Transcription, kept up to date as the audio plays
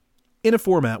In a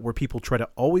format where people try to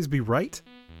always be right,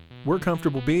 we're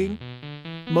comfortable being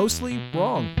mostly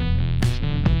wrong.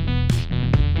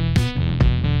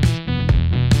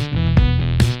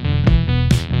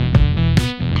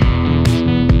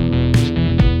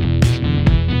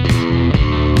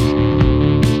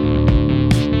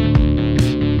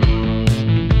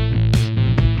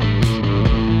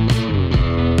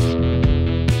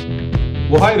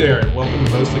 Well, hi there, and welcome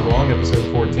to Mostly Wrong,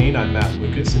 episode 14. I'm Matt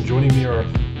Lucas, and joining me are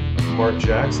Mark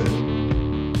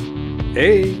Jackson.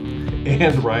 Hey.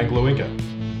 And Ryan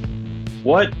Glowinka.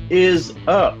 What is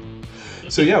up?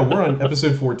 So yeah, we're on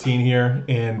episode 14 here,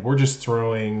 and we're just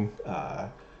throwing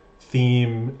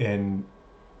theme and,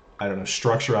 I don't know,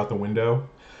 structure out the window.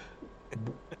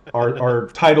 Our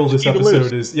title this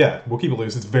episode is, we'll keep it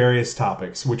loose. It's various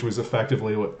topics, which was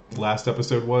effectively what last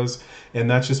episode was, and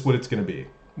that's just what it's going to be.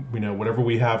 You know, whatever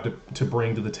we have to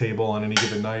bring to the table on any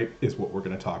given night is what we're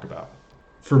going to talk about.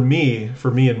 For me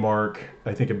and Mark,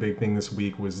 I think a big thing this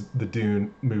week was the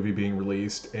Dune movie being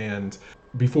released. And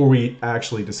before we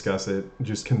actually discuss it,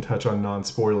 just can touch on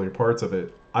non-spoilery parts of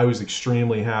it. I was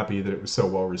extremely happy that it was so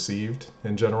well received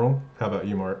in general. How about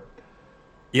you, Mark?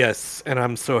 Yes, and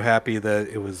I'm so happy that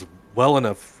it was well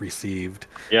enough received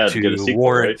to get a sequel,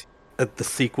 warrant right? the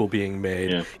sequel being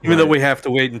made. Yeah. Even though we have to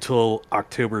wait until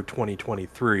October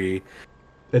 2023.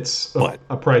 It's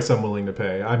a price I'm willing to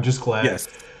pay. I'm just glad. Yes.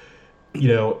 You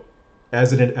know,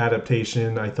 as an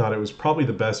adaptation, I thought it was probably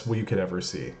the best we could ever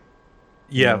see.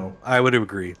 Yeah, you know? I would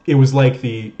agree. It was like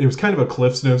it was kind of a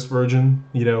Cliff's Notes version,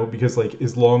 you know, because like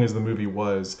as long as the movie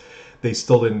was, they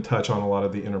still didn't touch on a lot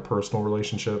of the interpersonal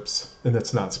relationships, and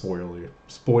that's not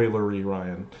spoilery,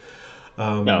 Ryan.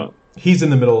 No. He's in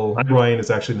the middle. Ryan is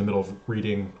actually in the middle of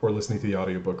reading or listening to the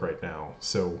audiobook right now.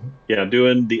 So yeah, I'm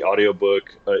doing the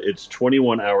audiobook. It's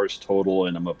 21 hours total,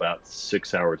 and I'm about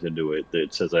 6 hours into it.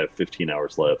 It says I have 15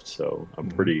 hours left, so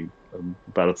I'm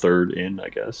about a third in, I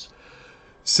guess.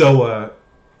 So,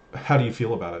 how do you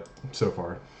feel about it so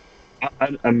far?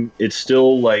 It's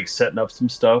still like setting up some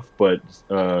stuff, but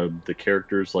the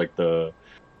characters, like the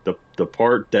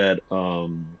part that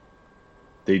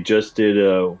they just did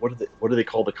what do they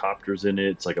call the copters in it?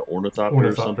 It's like an ornithopter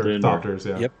or something. Ornithopters,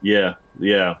 yeah. Yep.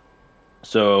 Yeah.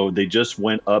 So they just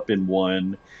went up in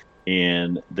one,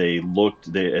 and they looked.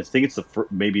 I think it's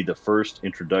maybe the first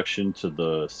introduction to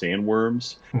the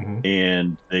sandworms,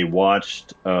 and they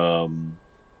watched the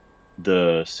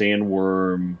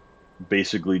sandworm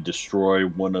basically destroy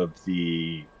one of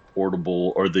the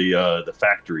portable or the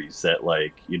factories that,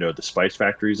 like, you know, the spice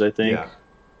factories, I think.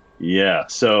 Yeah.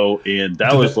 So, and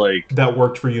that was like... That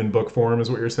worked for you in book form,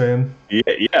 is what you're saying?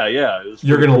 Yeah.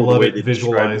 You're going to love it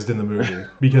visualized in the movie,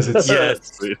 because it's...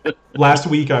 Yes. Last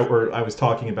week, I was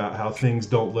talking about how things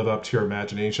don't live up to your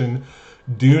imagination.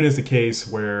 Dune is a case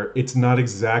where it's not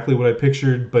exactly what I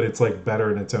pictured, but it's like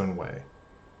better in its own way.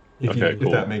 If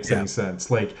that makes any sense.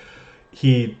 Like,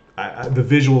 the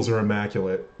visuals are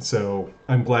immaculate, so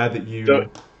I'm glad that you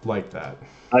like that.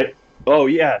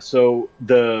 So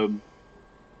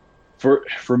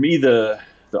For me, the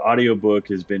audiobook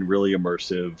has been really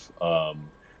immersive.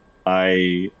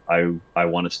 I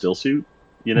want a still suit.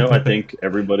 You know, I think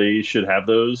everybody should have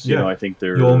those. You know, I think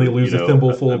they're... You only lose a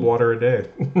thimble full of water a day.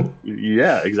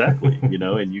 Yeah, exactly. You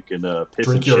know, and you can piss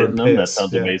Drink and shit in them. Piss. That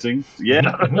sounds amazing.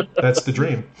 Yeah. That's the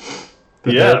dream.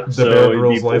 The so Bear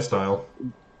Grylls lifestyle.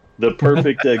 The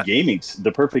perfect gaming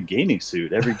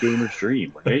suit. Every gamer's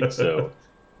dream, right? So...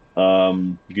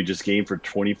 you could just game for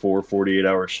 24, 48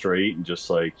 hours straight and just,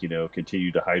 like, you know,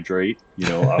 continue to hydrate, you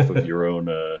know, off of your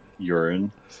own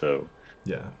urine. So,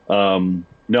 yeah.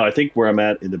 No, I think where I'm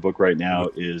at in the book right now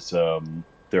is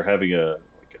they're having a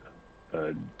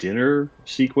dinner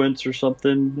sequence or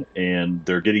something, and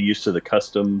they're getting used to the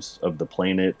customs of the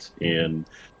planet. And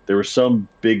there was some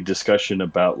big discussion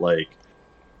about, like,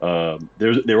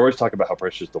 they always talk about how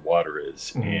precious the water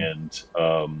is. And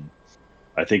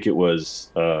I think it was,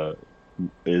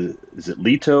 is it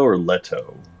Leto or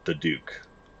Leto, the Duke?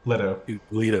 Leto.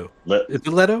 Leto. Is it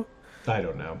Leto? I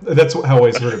don't know. That's how I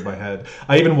always heard it in my head.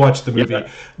 I even watched the movie. Yeah.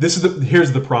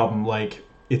 Here's the problem. Like,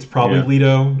 it's probably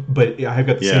Leto, but I've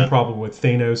got the same problem with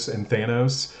Thanos and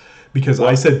Thanos, because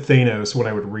I said Thanos when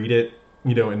I would read it,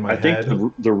 you know, in my head. I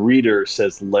think the reader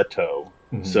says Leto,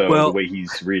 so the way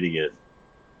he's reading it.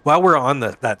 While we're on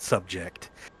that subject,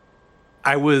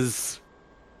 I was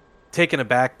taken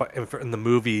aback in the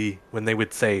movie when they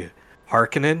would say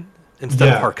Harkonnen instead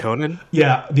of Harkonnen.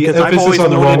 Yeah, the emphasis on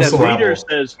the wrong syllable.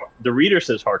 The reader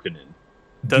says Harkonnen.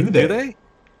 Do they?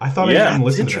 I thought I didn't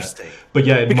listen to that. Interesting. But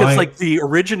yeah, because like the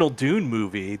original Dune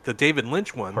movie, the David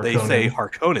Lynch one, they say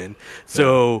Harkonnen.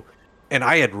 So and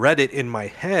I had read it in my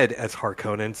head as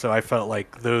Harkonnen, so I felt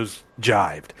like those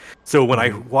jived. So when I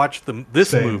watched this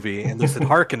Same. movie and they said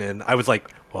Harkonnen, I was like,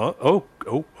 well,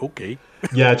 oh, okay.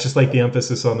 Yeah, it's just like the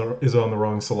emphasis is on the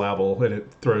wrong syllable, and it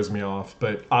throws me off.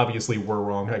 But obviously, we're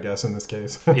wrong, I guess, in this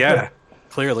case. Yeah,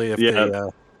 clearly, if the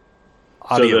So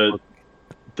audio.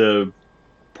 the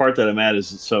part that I'm at is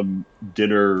some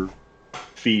dinner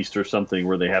feast or something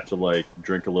where they have to like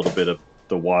drink a little bit of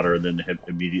the water and then they have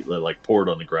immediately like pour it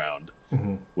on the ground,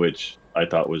 Mhm. which I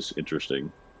thought was interesting.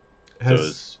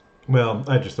 Well,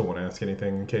 I just don't want to ask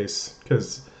anything in case,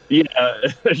 because Yeah,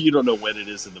 you don't know when it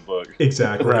is in the book.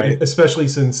 exactly, Right. especially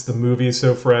since the movie is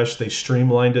so fresh, they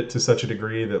streamlined it to such a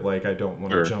degree that like I don't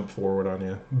want to Sure. jump forward on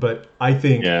you. But I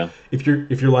think Yeah. if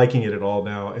you're liking it at all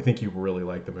now, I think you really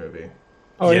like the movie.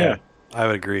 Oh yeah, I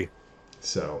would agree.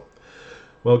 So,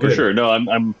 well, for good. sure. No,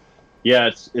 I'm.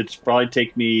 Yeah, it's probably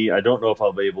take me. I don't know if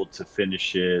I'll be able to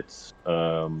finish it.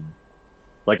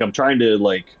 Like I'm trying to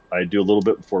like I do a little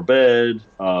bit before bed.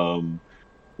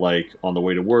 Like on the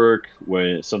way to work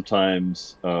when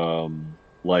sometimes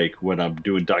like when I'm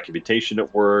doing documentation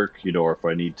at work, or if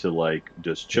I need to like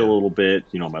just chill a little bit,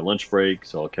 on my lunch break,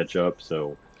 so I'll catch up.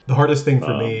 So The hardest thing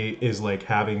for me is like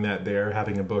having that there,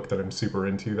 having a book that I'm super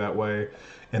into that way,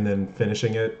 and then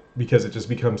finishing it because it just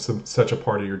becomes such a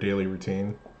part of your daily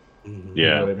routine. Mhm. You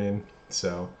yeah, know what I mean?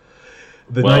 So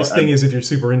the Well, nice thing is if you're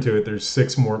super into it, there's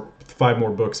 5 more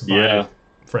books by Yeah.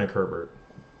 Frank Herbert.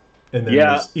 And then Yeah.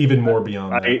 there's even more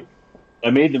beyond that. I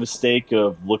made the mistake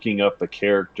of looking up a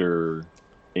character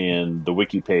and the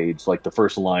wiki page, like the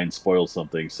first line spoils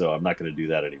something, so I'm not going to do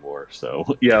that anymore. So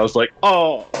yeah, I was like,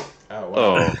 Oh,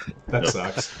 oh, that no.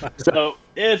 sucks. So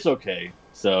it's okay.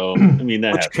 So I mean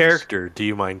that Which happens. character do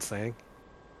you mind saying?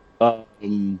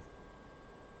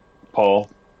 Paul.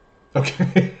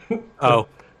 Okay. Oh,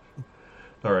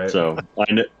 All right. So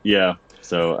I know. Yeah.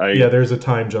 So Yeah, there's a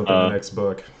time jump in the uh, next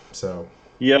book. So,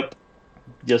 Yep.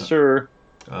 Yes, sir.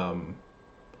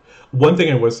 one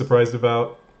thing I was surprised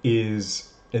about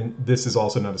is, and this is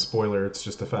also not a spoiler, it's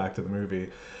just a fact of the movie,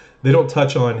 they don't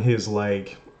touch on his,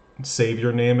 like,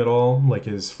 savior name at all, like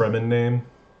his Fremen name.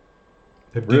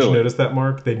 Did you Really? notice that,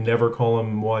 Mark? They never call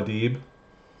him Muad'Dib.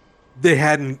 they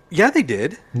hadn't. Yeah, they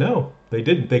did. No, they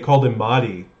didn't. They called him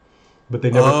Mahdi, but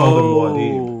they never called him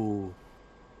Muad'Dib. Oh,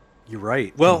 you're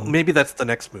right. Well, maybe that's the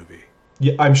next movie.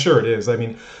 Yeah, I'm sure it is. I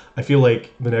mean, I feel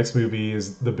like the next movie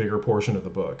is the bigger portion of the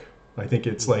book. I think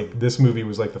it's like this movie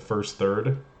was like the first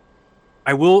third.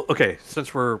 I will. Okay,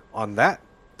 since we're on that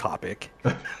topic,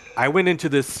 I went into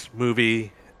this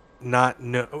movie not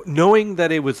knowing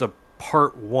that it was a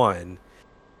part one,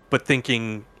 but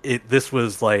thinking this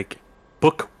was like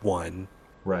book one,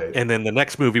 Right. and then the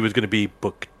next movie was going to be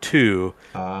book two.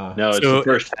 No, No, it's So the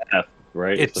first half,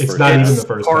 right? it's- the it's first not half. even the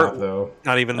first part- half, though.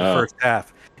 Not even the Oh. first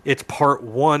half. It's part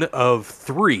one of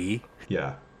three.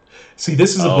 Yeah. See,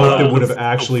 this is a Oh, book that would the have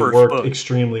actually first worked book.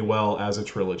 extremely well as a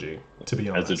trilogy, to be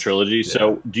honest. As a trilogy.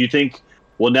 So, do you think?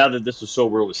 Well, now that this was so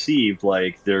well received,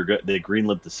 like they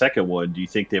greenlit the second one, do you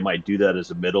think they might do that as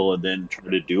a middle and then try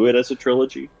to do it as a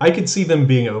trilogy? I could see them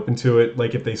being open to it,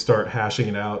 like if they start hashing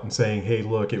it out and saying, "Hey,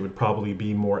 look, it would probably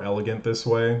be more elegant this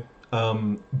way."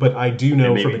 But I do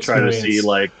know And from maybe try to experience, see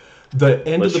like the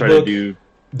end let's of the try book. to do.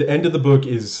 The end of the book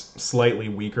is slightly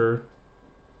weaker.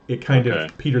 It kind Okay.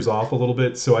 of peters off a little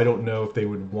bit, so I don't know if they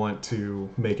would want to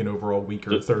make an overall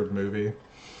weaker third movie.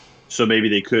 So maybe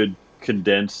they could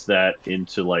condense that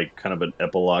into like kind of an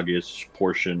epilogue-ish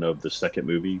portion of the second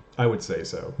movie. I would say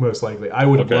so, most likely. I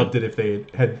would have Okay. loved it if they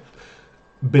had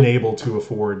been able to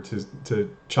afford to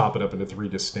chop it up into 3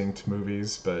 distinct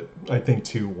movies, but I think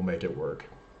 2 will make it work.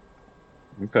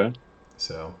 Okay.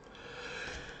 So,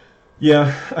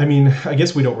 yeah, I mean, I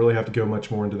guess we don't really have to go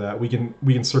much more into that. We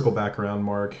can circle back around,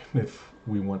 Mark, if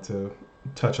we want to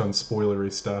touch on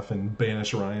spoilery stuff and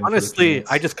banish Ryan. Honestly,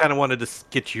 I just kind of wanted to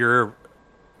get your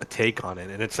take on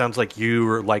it, and it sounds like you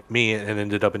were like me and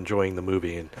ended up enjoying the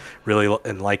movie and really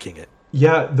and liking it.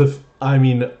 Yeah, I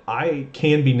mean, I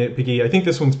can be nitpicky. I think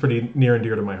this one's pretty near and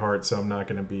dear to my heart, so I'm not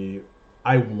going to be.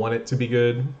 I want it to be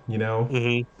good,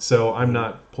 Mm-hmm. So I'm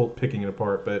not picking it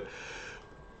apart. But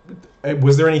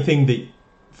was there anything that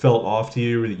felt off to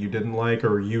you or that you didn't like,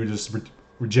 or you just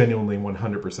were genuinely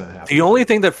 100% happy? The only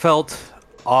thing that felt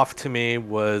off to me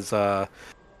was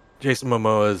Jason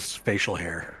Momoa's facial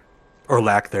hair, or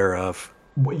lack thereof.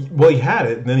 Well, he had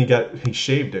it, and then he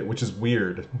shaved it, which is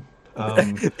weird.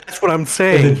 That's what I'm And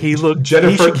saying. then He looked.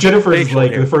 Jennifer's facial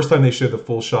like hair. the first time they showed the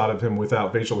full shot of him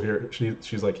without facial hair.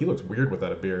 She's like, he looks weird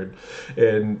without a beard,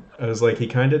 and I was like, he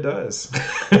kind of does.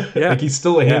 Yeah. Like he's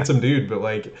still a handsome dude, but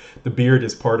like the beard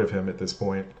is part of him at this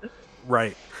point.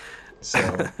 Right. So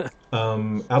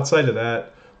Outside of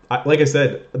that, like I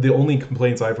said, the only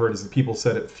complaints I've heard is that people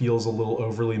said it feels a little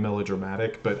overly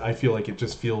melodramatic, but I feel like it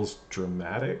just feels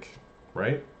dramatic,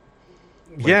 right?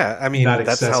 Like, Yeah, I mean not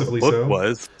that's how the excessively book so.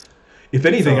 was. If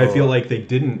anything, I feel So like they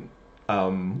didn't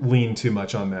lean too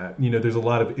much on that. There's a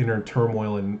lot of inner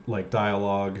turmoil and like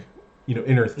dialogue,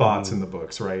 inner thoughts mhm, in the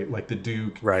books, right? Like the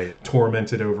Duke right.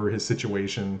 tormented over his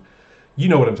situation. You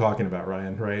know what I'm talking about,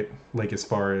 Ryan, right? Like as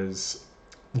far as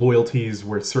loyalties,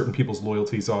 where certain people's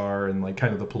loyalties are, and like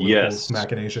kind of the political Yes.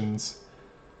 machinations.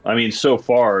 I mean, so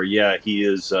far, yeah, he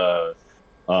is.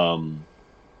 Um,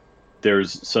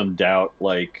 there's some doubt,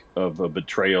 like, of a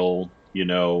betrayal.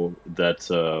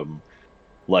 That's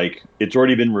like it's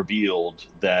already been revealed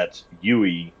that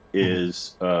Yui Mhm.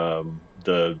 is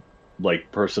the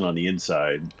like person on the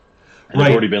inside. And there's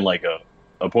already Right. been like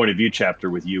a point of view chapter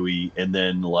with Yui, and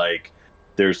then like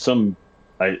there's some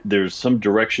there's some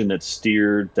direction that's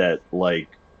steered that like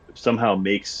somehow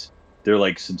makes they're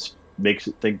like since makes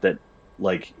it think that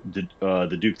like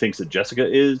the Duke thinks that Jessica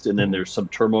is, and then Mhm. there's some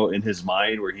turmoil in his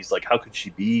mind where he's like, how could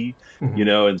she be,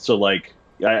 Mhm. and so like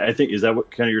I think is that what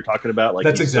kind of you're talking about? Like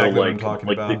That's he's so exactly what I'm like talking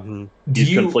conflicted. about. Hmm. Do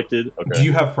He's you conflicted. do Okay.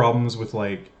 you have problems with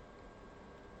like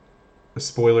a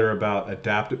spoiler about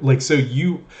adaptive? Like, so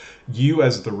you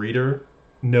as the reader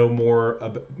know more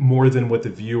than what the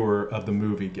viewer of the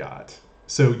movie got.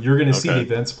 So you're going to see the Okay.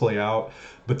 events play out,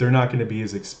 but they're not going to be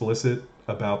as explicit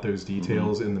about those Hmm.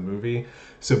 details in the movie.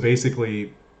 So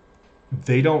basically,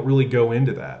 they don't really go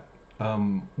into that.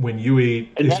 When Yui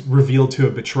And is that revealed to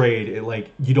have betrayed, it like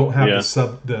you don't have the yeah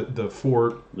sub the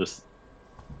four. this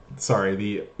Sorry,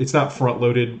 the it's not front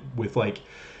loaded with like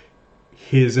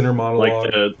his inner like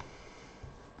monologue.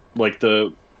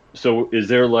 the so is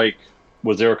there like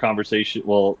was there a conversation,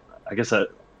 well, I guess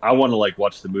I want to like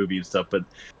watch the movie and stuff, but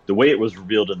the way it was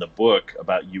revealed in the book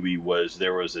about Yui was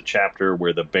there was a chapter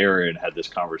where the Baron had this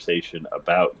conversation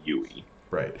about Yui.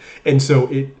 Right, and so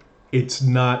it's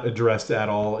not addressed at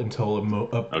all until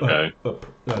Okay.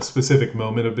 a specific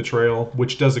moment of betrayal,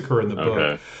 which does occur in the book.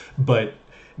 Okay. But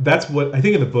that's what I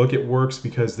think in the book it works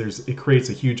because it creates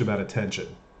a huge amount of tension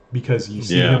because you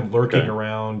see Hmm. Yeah. him lurking Okay.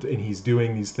 around and he's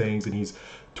doing these things and he's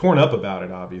torn up about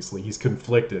it. Obviously, he's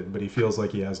conflicted, but he feels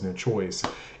like he has no choice.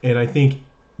 And I think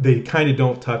they kind of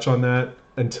don't touch on that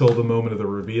until the moment of the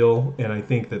reveal, and I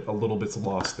think that a little bit's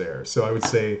lost there. So I would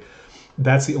say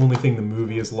that's the only thing the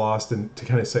movie is lost, and to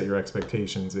kind of set your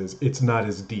expectations is it's not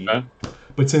as deep. Okay.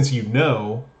 But since you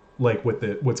know like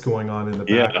what's going on in the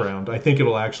Yeah. background, I think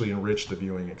it'll actually enrich the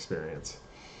viewing experience.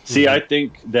 See, Hmm. I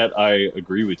think that I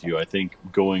agree with you. I think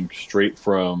going straight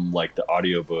from like the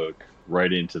audiobook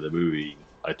right into the movie,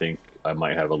 I think I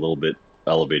might have a little bit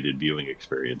elevated viewing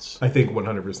experience. I think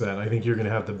 100%. I think you're going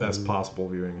to have the best Hmm. possible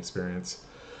viewing experience.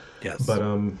 But Yes.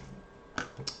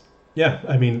 yeah,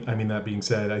 I mean that being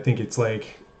said, I think it's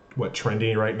like what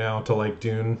trendy right now to like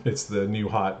Dune. It's the new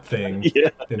hot thing Yeah,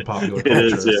 in popular it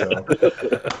is. culture.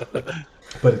 So Yeah.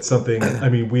 but it's something I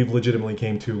mean we legitimately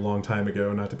came to a long time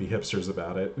ago, not to be hipsters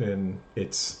about it, and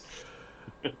it's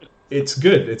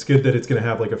good. It's good that it's going to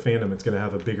have like a fandom. It's going to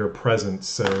have a bigger presence.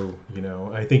 So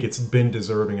I think it's been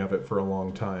deserving of it for a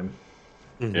long time.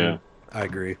 Hmm. Yeah. I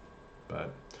agree.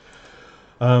 But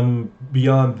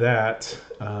beyond that,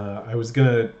 I was going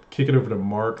to kick it over to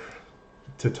Mark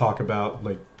to talk about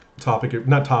like topic,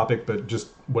 not topic, but just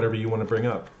whatever you want to bring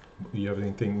up. Do you have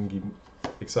anything you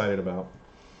excited about?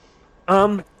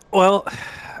 Well,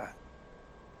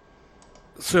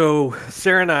 so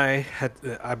Sarah and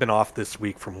I've been off this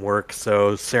week from work,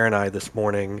 so Sarah and I this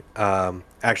morning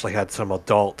actually had some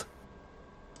adult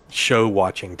show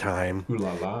watching time, Ooh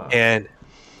la la. and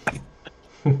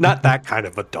not that kind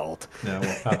of adult. No,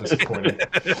 well, how disappointing.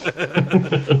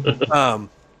 um,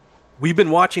 we've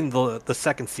been watching the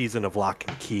second season of Lock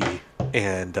and Key,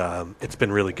 and it's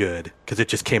been really good because it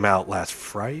just came out last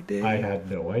Friday. I had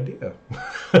no idea.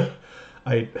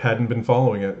 I hadn't been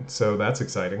following it, so that's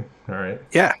exciting. All right.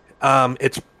 Yeah,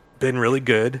 it's been really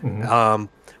good. Mhm.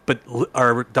 But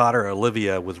our daughter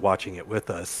Olivia was watching it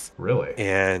with us, Really?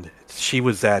 and she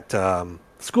was at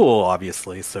school,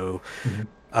 obviously. So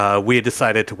Mhm. we had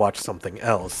decided to watch something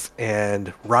else.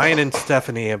 And Ryan and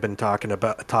Stephanie have been talking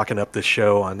up this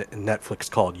show on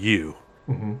Netflix called You.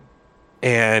 Mhm.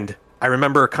 And I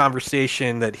remember a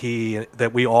conversation that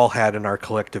we all had in our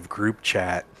collective group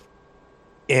chat.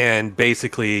 And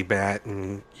basically, Matt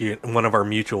and one of our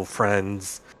mutual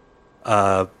friends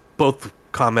both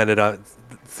commented on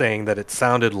saying that it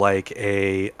sounded like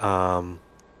a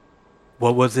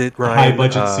what was it, High Ryan?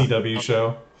 budget CW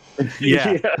show.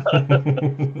 Yeah.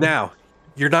 Now,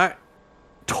 you're not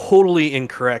totally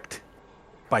incorrect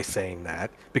by saying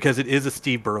that because it is a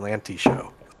Steve Berlanti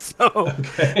show. So,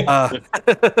 Okay.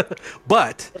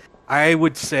 but I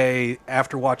would say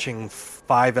after watching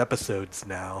 5 episodes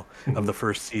now of the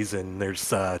first season,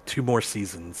 there's 2 more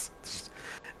seasons.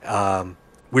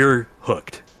 We're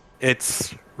hooked.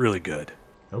 It's really good.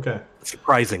 Okay.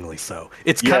 Surprisingly so.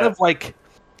 It's Yeah. kind of like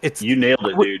it's You nailed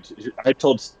it, dude. I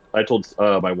told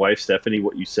my wife Stephanie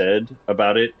what you said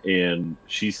about it, and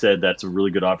she said that's a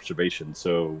really good observation.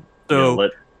 So,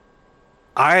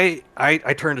 I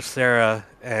turned to Sarah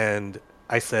and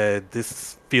I said,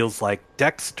 "This feels like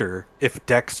Dexter. If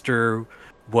Dexter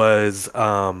was,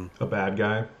 A bad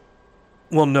guy.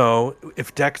 well, no,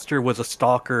 if Dexter was a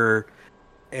stalker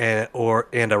and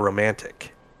a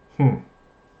romantic."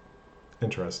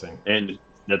 Interesting. and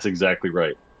that's exactly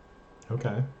right.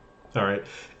 Okay. All right.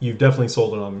 You've definitely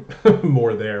sold it on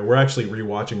more there. We're actually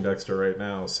rewatching Dexter right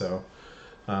now, so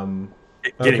Getting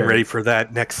okay. ready for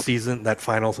that next season, that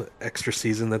final extra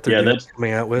season that they're Yeah,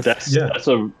 coming out with. That's Yeah.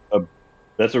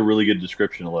 that's a really good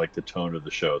description of like the tone of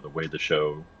the show, the way the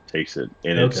show takes it,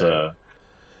 and it's Okay.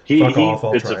 he Fuck off,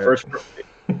 I'll it's a try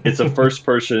it's a first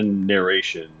person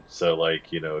narration, so like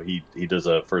he does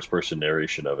a first person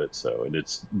narration of it, so and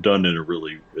it's done in a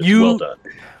really well done.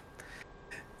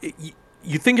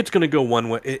 You think it's going to go one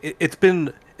way.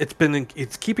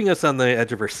 It's keeping us on the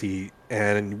edge of our seat,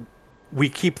 and we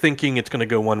keep thinking it's going to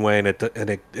go one way, and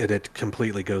it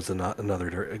completely goes in other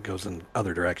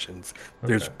directions.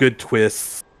 There's Okay. good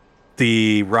twists.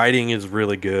 The writing is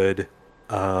really good.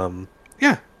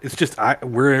 Yeah, it's just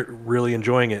we're really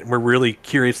enjoying it, and we're really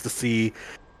curious to see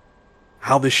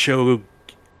how this show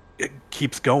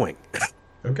keeps going.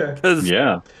 Okay. 'Cause-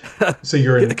 Yeah, So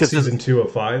you're in Because season 2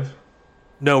 of 5?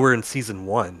 no, we're in season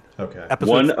 1, Okay.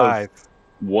 episode One of- 5.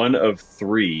 one of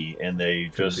 3, and they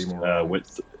Couldn't just be more wrong.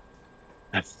 went.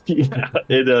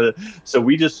 Yeah, so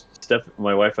we just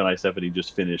my wife and I, Stephanie,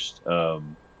 just finished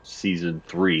season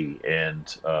 3,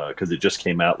 and because it just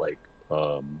came out like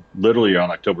literally on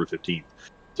October 15th,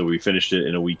 so we finished it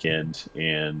in a weekend.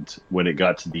 And when it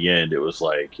got to the end, it was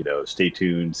like, stay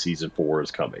tuned, season 4 is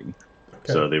coming.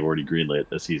 Okay. So they've already greenlit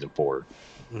a season 4.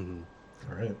 Mhm.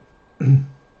 All right.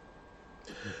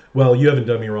 Well, you haven't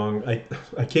done me wrong.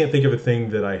 I can't think of a thing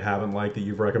that I haven't liked that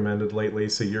you've recommended lately.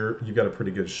 So you've got a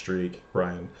pretty good streak,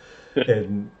 Ryan.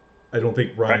 And I don't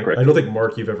think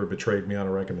Mark, you've ever betrayed me on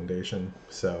a recommendation.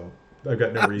 So I've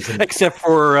got no reason. except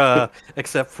for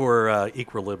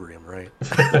Equilibrium, right?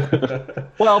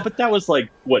 Well, but that was like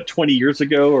what, 20 years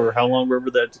ago, or how long?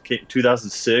 Remember that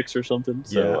 2006 or something.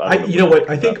 So Yeah. I don't know You know what?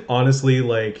 I about. think honestly,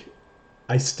 like,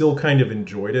 I still kind of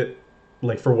enjoyed it.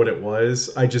 Like, for what it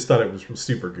was, I just thought it was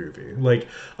super goofy. Like,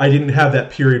 I didn't have that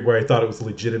period where I thought it was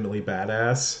legitimately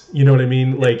badass. You know what I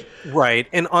mean? Like, Right,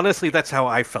 and honestly, that's how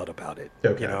I felt about it.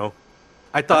 Okay.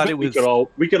 I thought think we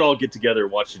could all get together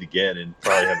and watch it again and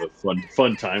probably have a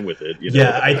fun time with it.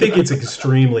 Yeah, I think it's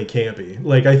extremely campy.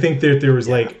 Like, I think that there was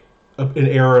like an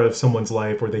era of someone's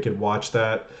life where they could watch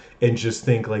that and just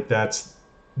think like that's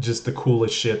just the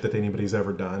coolest shit that anybody's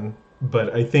ever done.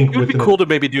 But I think it would be cool to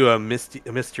maybe do a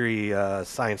mystery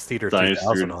Science Theater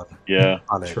 2000 on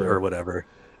it True. or whatever.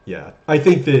 Yeah, I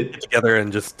think that Get together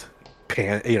and just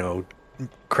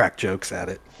crack jokes at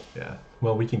it. Yeah,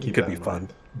 well, we can keep could that be in fun.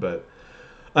 mind. But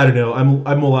I don't know.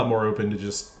 I'm a lot more open to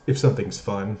just if something's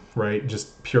fun, right?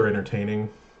 Just pure entertaining,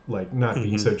 like not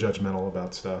being so judgmental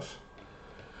about stuff.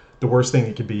 The worst thing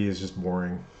it could be is just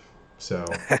boring. So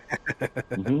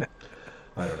Mhm.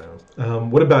 I don't know.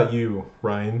 What about you,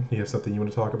 Ryan? You have something you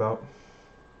want to talk about?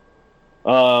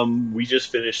 We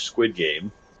just finished Squid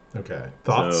Game. Okay,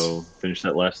 thoughts? So finished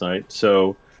that last night.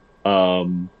 So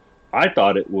I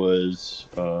thought it was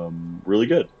really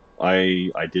good.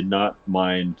 I did not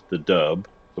mind the dub,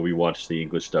 so we watched the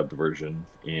English dubbed version,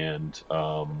 and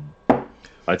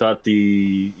I thought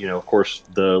of course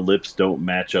the lips don't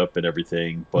match up and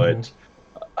everything, but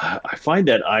I find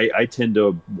that I tend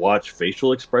to watch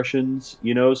facial expressions,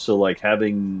 so like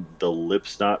having the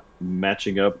lips not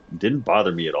matching up didn't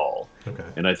bother me at all. Okay.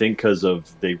 And I think because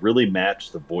they really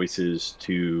matched the voices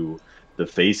to the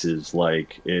faces,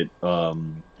 like it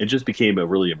just became a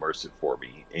really immersive for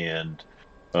me. And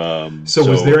So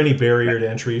was there any barrier to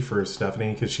entry for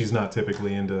Stephanie? Because she's not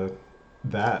typically into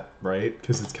that, right?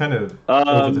 Because it's kind of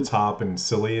over the top and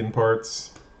silly in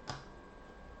parts.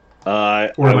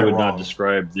 I Or am I would wrong? not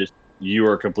describe this. You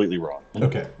are completely wrong.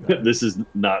 Okay. This is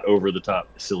not over the top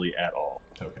silly at all.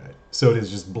 Okay. So it is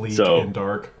just bleak So- and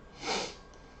dark.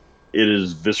 It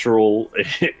is visceral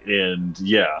and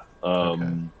Okay.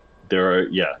 there are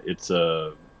it's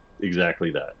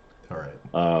exactly that. All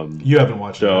right. You haven't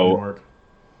watched it, So- have you, Mark?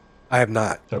 I have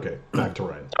not. Okay. Back to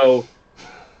Ryan. So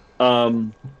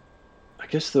I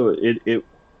guess though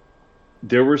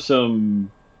there were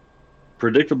some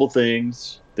predictable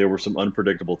things. There were some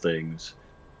unpredictable things.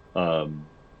 Um,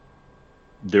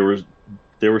 there was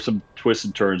there were some twists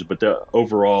and turns, but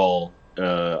overall,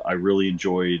 I really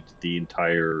enjoyed the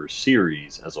entire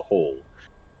series as a whole.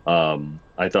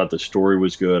 I thought the story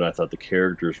was good. I thought the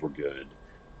characters were good,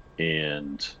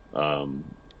 and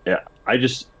yeah,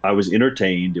 I was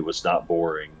entertained. It was not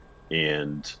boring,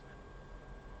 and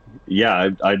yeah,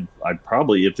 I'd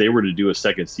probably, if they were to do a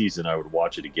second season, I would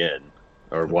watch it again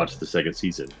or Okay. watch the second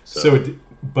season. So, So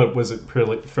but was it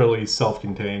fairly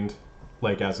self-contained,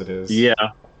 like as it is? yeah,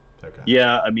 Okay.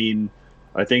 yeah. I mean,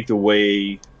 I think the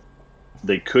way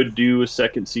they could do a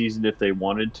second season if they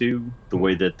wanted to, the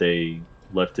way Mhm. that they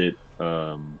left it,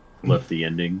 left the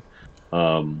ending.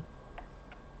 Um,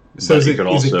 So but it could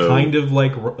is it also, kind of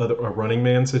like a Running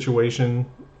Man situation,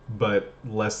 but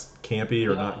less campy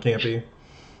or not campy?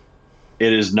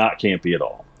 it is not campy at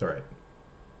all. All right.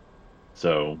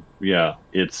 So yeah,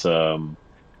 it's at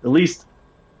least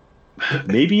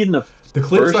maybe in the The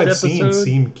clips first I've seen episode.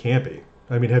 seem campy.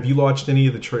 I mean, have you watched any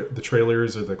of the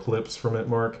trailers or the clips from it,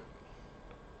 Mark?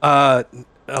 Uh,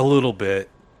 a little bit,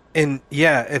 and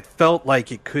yeah, it felt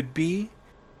like it could be,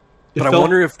 but I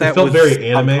wonder if It that felt was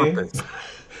very on anime, purpose.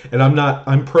 and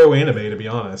I'm pro anime to be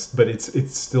honest, but it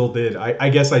still did. I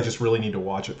guess I just really need to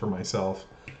watch it for myself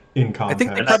in I think they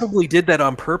And I, context. probably did that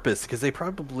on purpose because they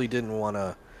probably didn't want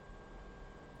to.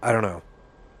 I don't know.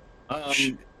 Sh-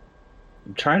 um,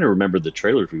 I'm trying to remember the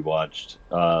trailers we watched.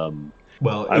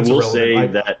 Well, I it's will irrelevant. say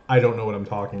that I don't know what I'm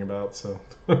talking about, so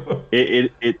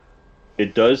it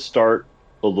it does start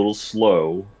a little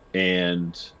slow,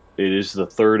 and it is the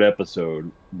third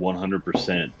episode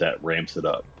 100% that ramps it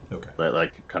up, okay. that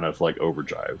like kind of like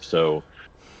overdrive. So,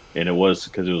 and it was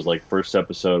because it was like first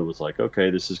episode was like, okay,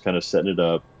 this is kind of setting it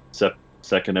up.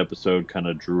 Second episode kind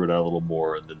of drew it out a little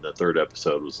more, and then the third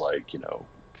episode was like,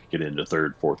 get into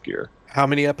third, fourth gear. How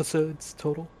many episodes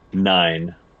total?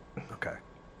 9. Okay.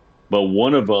 But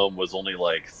one of them was only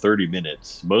like 30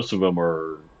 minutes. Most of them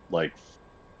are like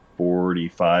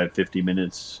 45, 50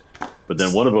 minutes. But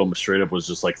then one of them straight up was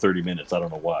just like 30 minutes. I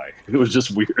don't know why. It was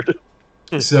just weird.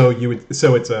 So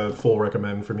it's a full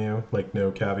recommend from you, like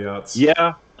no caveats.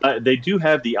 Yeah, they do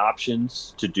have the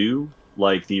options to do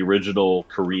like the original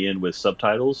Korean with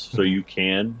subtitles, so Mhm. you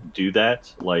can do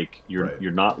that. Like Right.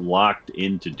 you're not locked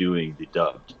into doing the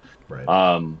dubbed. Right.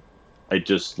 Um, I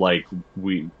just like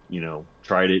we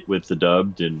tried it with the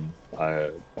dubbed, and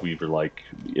we were like,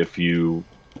 if you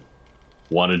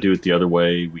want to do it the other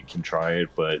way, we can try it,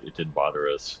 but it didn't bother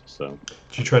us. So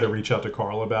Did you try to reach out to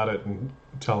Carl about it and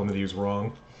tell him that he was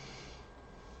wrong?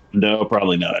 no,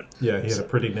 probably not. Yeah, he had a So,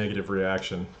 pretty negative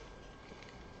reaction.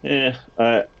 so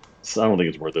I don't think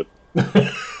it's worth it.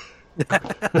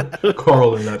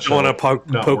 Carl in that Don't want to show,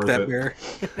 not poke worth that it.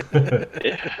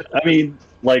 bear. I mean,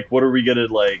 like, what are we gonna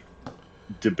like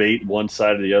debate one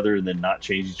side or the other and then not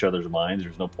change each other's minds?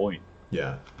 There's no point.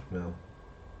 Yeah, no.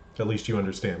 At least you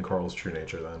understand Carl's true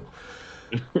nature then.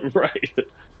 Right.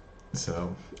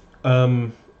 So,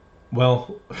 um,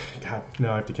 well, God,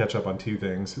 now I have to catch up on two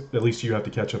things. At least you have to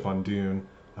catch up on Dune.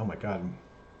 Oh my God,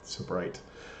 it's so bright.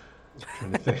 I'm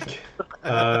trying to think.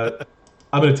 Uh,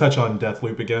 I'm going to touch on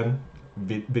Deathloop again,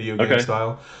 video game Okay.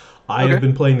 style. I have Okay.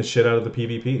 been playing the shit out of the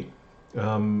PvP.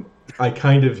 I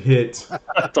kind of hit,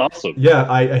 That's awesome. yeah,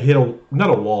 I hit not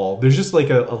a wall. There's just like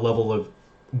a level of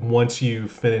once you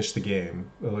finish the game,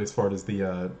 as far as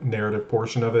the narrative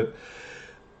portion of it,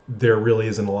 there really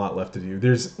isn't a lot left to do.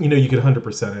 There's, you could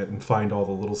 100% it and find all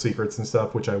the little secrets and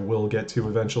stuff, which I will get to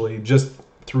eventually. Just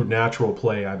through natural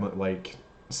play, I'm at like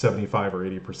 75 or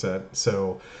 80%.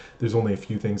 So there's only a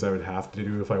few things I would have to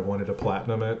do if I wanted to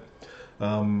platinum it.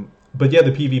 But yeah,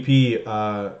 the PvP,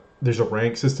 there's a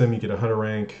rank system. You get a hunter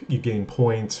rank. You gain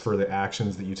points for the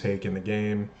actions that you take in the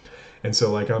game. And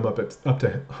so like I'm up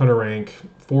to hunter rank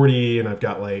 40, and I've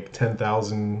got like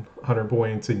 10,000 hunter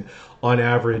points, and on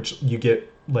average you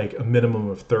get like a minimum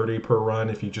of 30 per run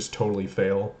if you just totally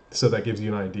fail. So that gives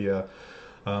you an idea.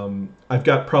 I've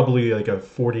got probably like a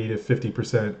 40 to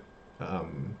 50%,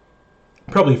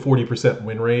 probably 40%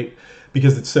 win rate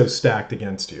because it's so stacked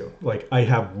against you. Like I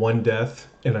have one death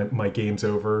and my game's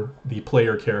over. The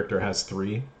player character has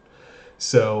three.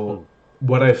 So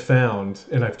what I've found,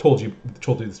 and I've told you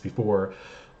this before,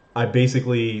 I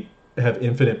basically have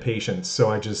infinite patience. So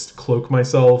I just cloak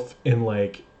myself and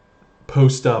like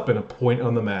post up in a point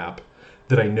on the map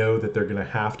that I know that they're gonna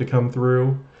have to come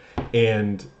through,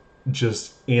 and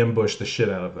just ambush the shit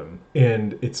out of them.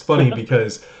 And it's funny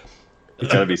because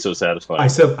It's gotta be so I satisfying.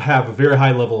 have a very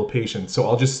high level of patience, so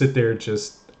I'll just sit there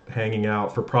just hanging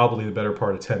out for probably the better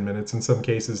part of 10 minutes in some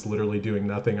cases, literally doing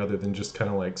nothing other than just kind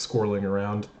of like squirreling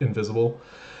around invisible.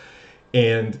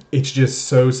 And it's just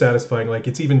so satisfying. Like,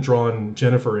 it's even drawn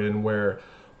Jennifer in where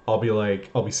I'll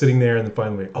be sitting there and then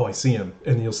finally, oh, I see him.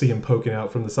 And you'll see him poking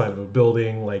out from the side of a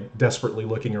building, like desperately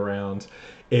looking around.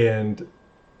 And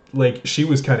like, she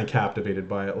was kind of captivated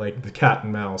by it, like the cat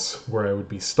and mouse, where I would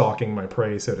be stalking my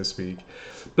prey, so to speak.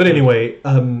 But anyway,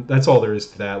 that's all there is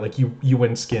to that. Like, you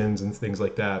win skins and things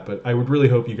like that. But I would really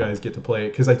hope you guys get to play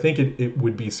it, because I think it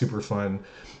would be super fun,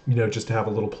 just to have a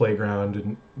little playground,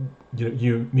 and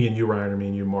me and you, Ryan, or me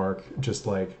and you, Mark, just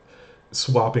like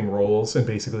swapping roles and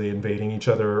basically invading each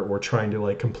other or trying to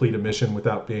like complete a mission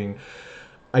without being.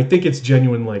 I think it's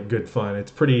genuine, like, good fun.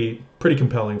 It's pretty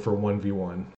compelling for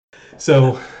 1v1.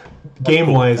 So,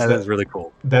 game wise, that is really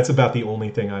cool. That's about the only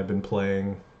thing I've been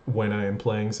playing when I am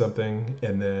playing something.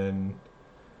 And then,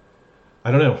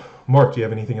 I don't know. Mark, do you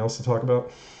have anything else to talk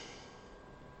about?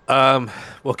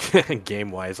 Well, game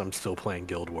wise, I'm still playing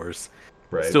Guild Wars.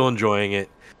 Right. Still enjoying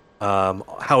it.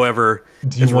 However,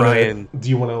 do you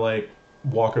want to like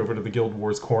walk over to the Guild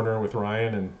Wars corner with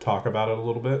Ryan and talk about it a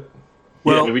little bit?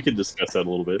 Well, yeah, we can discuss that a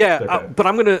little bit. Yeah, okay. But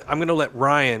I'm gonna let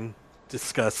Ryan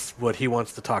discuss what he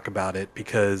wants to talk about it,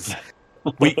 because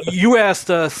you asked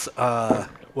us a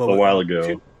while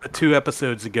ago, two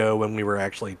episodes ago, when we were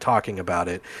actually talking about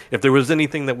it, if there was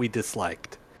anything that we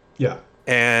disliked. Yeah.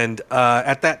 And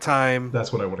at that time,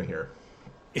 that's what I want to hear.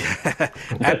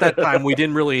 At that time, we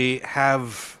didn't really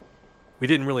have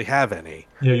any.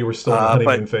 Yeah, you were still in the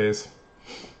honeymoon phase.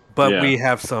 But we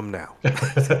have some now.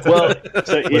 Well,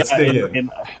 so,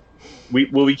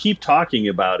 we keep talking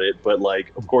about it, but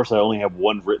like, of course, I only have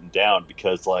one written down,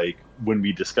 because like when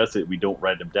we discuss it, we don't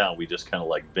write them down. We just kind of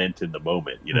like vent in the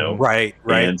moment, Right.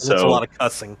 And so it's a lot of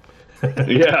cussing.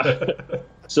 Yeah.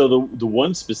 So the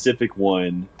one specific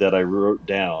one that I wrote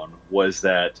down was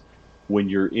that when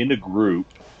you're in a group,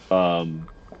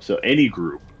 so any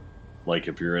group, like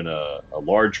if you're in a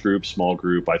large group, small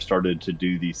group, I've started to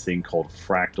do these thing called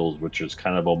fractals, which is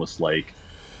kind of almost like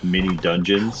mini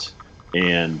dungeons.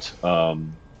 And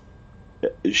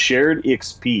shared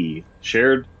experience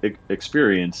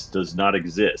does not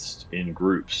exist in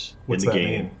groups. What's in the that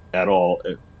game mean? At all.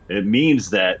 It means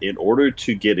that in order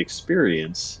to get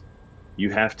experience,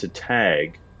 you have to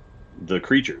tag the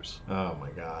creatures. Oh my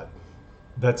god.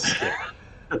 That's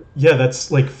yeah,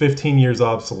 that's like 15 years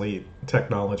obsolete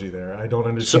technology there. I don't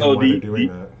understand why they're doing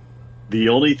that. The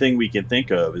only thing we can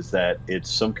think of is that it's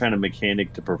some kind of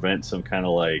mechanic to prevent some kind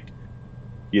of like,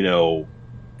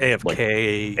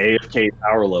 AFK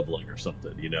power leveling or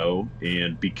something,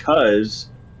 and because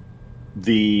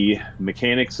the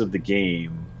mechanics of the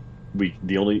game,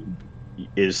 the only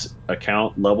is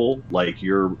account level. Like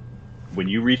when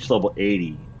you reach level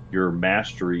 80, your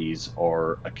masteries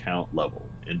are account level,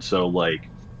 and so like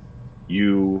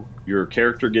your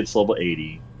character gets level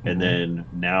 80, and then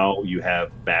now you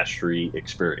have mastery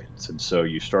experience, and so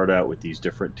you start out with these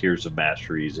different tiers of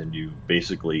masteries, and you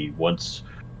basically, once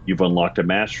you've unlocked a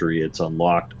mastery, it's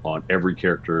unlocked on every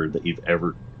character that you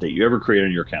ever create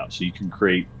on your account. So you can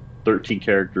create 13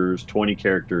 characters, 20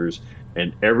 characters,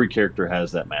 and every character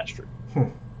has that mastery.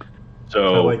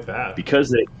 So I like that,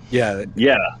 because that's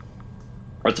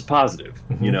a positive,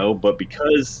 but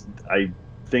because I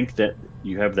think that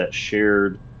you have that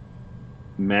shared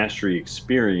mastery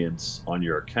experience on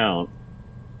your account,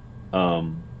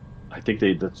 I think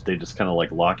they just kind of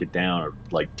like lock it down or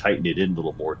like tighten it in a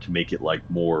little more to make it like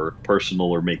more personal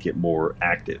or make it more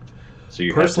active. So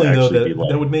you personally, have to though, actually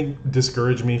that would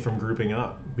discourage me from grouping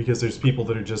up, because there's people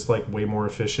that are just like way more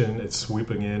efficient at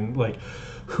swooping in, like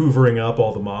hoovering up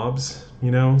all the mobs,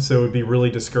 So it would be really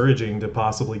discouraging to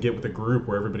possibly get with a group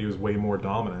where everybody was way more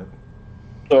dominant.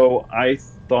 So I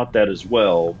thought that as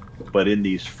well, but in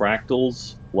these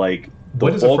fractals, like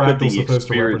what is a fractal supposed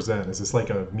to represent? Is this like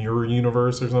a mirror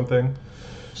universe or something?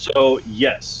 So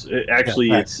yes,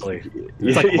 actually, it's like a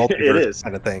multiverse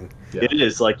kind of thing. Yeah. It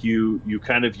is like you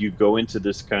go into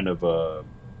this kind of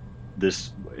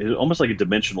this almost like a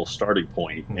dimensional starting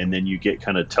point, and then you get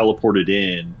kind of teleported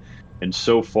in. And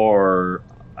so far,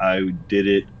 I did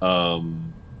it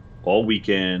all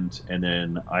weekend, and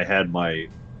then I had my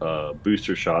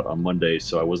booster shot on Monday,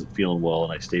 so I wasn't feeling well,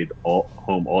 and I stayed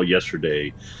home all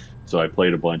yesterday. So I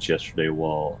played a bunch yesterday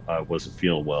while I wasn't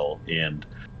feeling well, and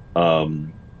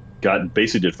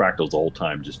basically did fractals the whole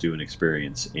time, just doing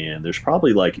experience. And there's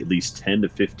probably like at least 10 to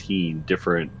 15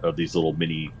 different of these little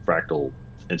mini fractal,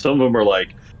 and some of them are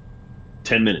like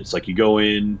 10 minutes. Like you go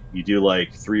in, you do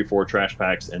like 3 or 4 trash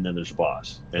packs, and then there's a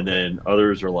boss. And then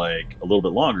others are like a little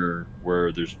bit longer,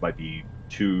 where there's might be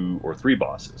 2 or 3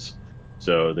 bosses.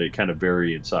 So they kind of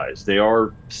vary in size. They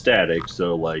are static,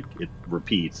 so like it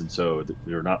repeats, and so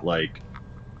they're not like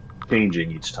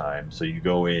changing each time. So you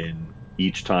go in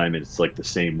each time, and it's like the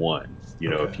same one. You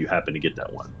know, Okay. if you happen to get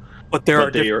that one. But there But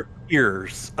are they different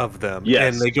tiers of them,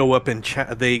 Yes. and they go up and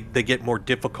they get more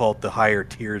difficult the higher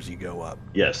tiers you go up.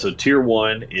 Yeah. So tier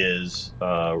 1 is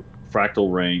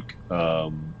fractal rank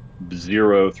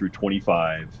 0 through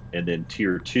 25, and then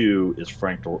tier 2 is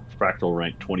fractal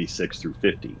rank 26 through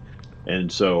 50.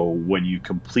 And so when you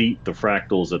complete the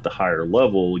fractals at the higher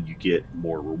level, you get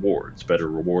more rewards,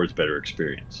 better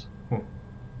experience. Hmm.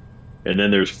 And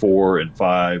then there's 4 and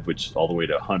 5, which all the way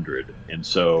to 100. And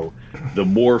so the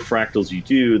more fractals you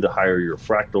do, the higher your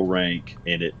fractal rank,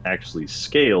 and it actually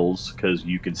scales because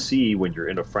you can see when you're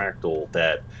in a fractal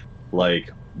that,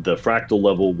 like, the fractal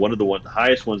level, the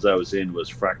highest ones I was in was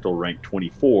fractal rank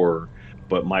 24,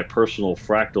 but my personal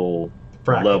fractal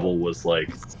level was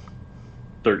like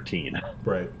 13.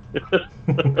 Right.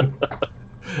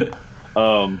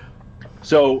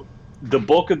 So the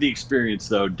bulk of the experience,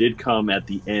 though, did come at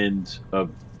the end of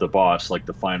the boss, like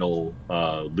the final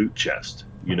loot chest.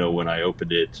 You know, when I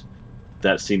opened it,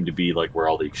 that seemed to be like where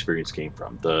all the experience came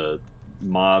from. The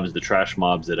mobs, the trash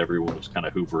mobs that everyone was kind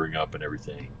of hoovering up and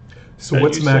everything. So As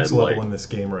what's you max said, level like, in this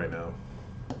game right now?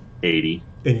 80.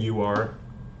 And you are?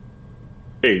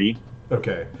 80.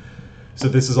 Okay. So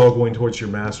this is all going towards your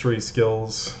mastery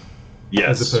skills?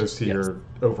 Yes. As opposed to your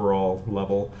overall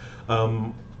level.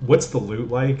 What's the loot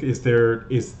like? Is there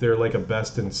like a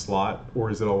best in slot, or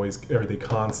is it always, are they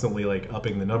constantly like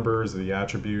upping the numbers or the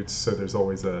attributes, so there's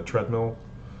always a treadmill?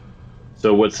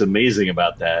 So what's amazing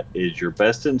about that is your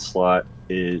best in slot,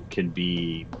 it can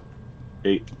be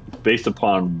based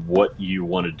upon what you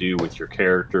want to do with your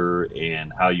character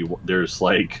and how there's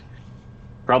like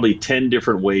probably 10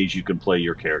 different ways you can play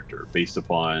your character based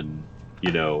upon,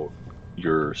 you know,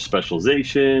 your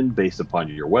specialization, based upon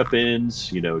your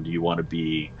weapons. You know, do you want to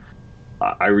be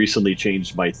I recently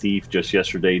changed my thief just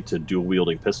yesterday to dual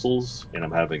wielding pistols, and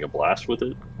I'm having a blast with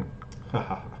it.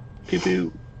 Pew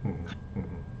pew.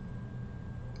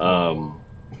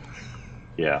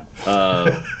 Yeah.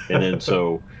 And then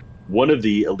so one of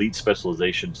the elite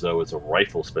specializations, though, is a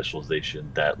rifle specialization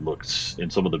that looks, in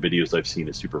some of the videos I've seen,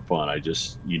 it's super fun.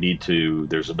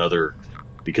 There's another,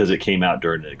 because it came out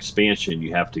during an expansion,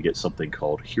 you have to get something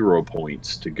called hero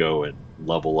points to go and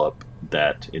level up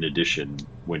that in addition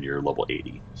when you're level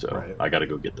 80. So Right. I got to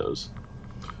go get those.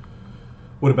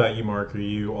 What about you, Mark? Are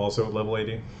you also at level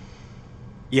 80?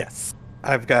 Yes.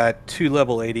 I've got 2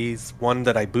 level 80s, one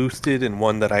that I boosted and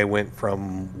one that I went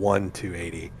from 1 to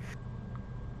 80.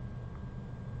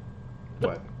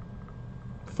 What?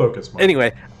 Focus, Mark.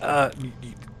 Anyway,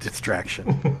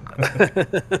 distraction.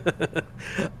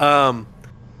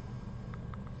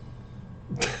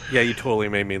 Yeah, you totally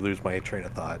made me lose my train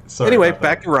of thought. Sorry anyway, about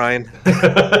back that. to Ryan.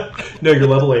 No, you're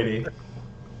level 80.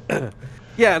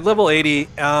 Yeah, level 80.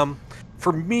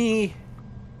 For me,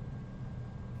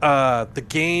 the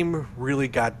game really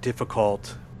got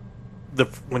difficult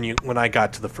when I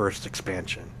got to the first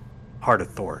expansion, Heart of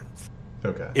Thorns.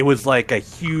 Okay. It was like a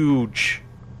huge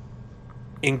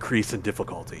increase in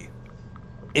difficulty,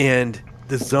 and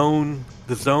the zones,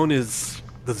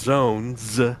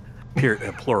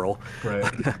 plural,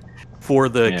 Right. for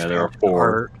the Yeah, there are expansion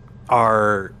 4.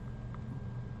 are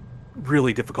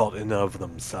really difficult in of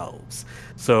themselves.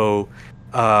 So,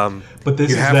 But this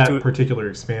you is have that to- particular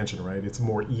expansion, right? It's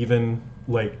more even,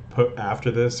 like, put after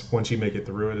this, once you make it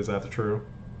through it. Is that true?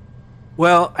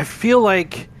 well, I feel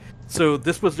like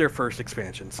this was their first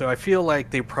expansion. So I feel like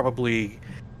they probably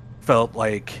felt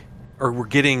like, or were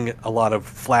getting a lot of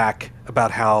flack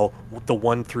about how the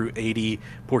 1 through 80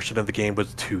 portion of the game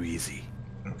was too easy.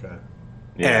 Okay.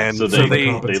 Yeah, And so so they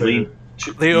Overcompensated. lean.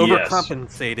 They Yes.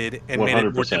 overcompensated and made it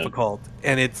more 100%. difficult,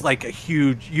 and it's like a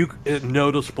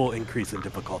noticeable increase in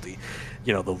difficulty.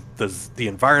 You know, the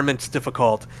environment's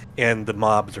difficult and the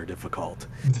mobs are difficult.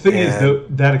 The thing is, And- though,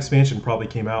 that expansion probably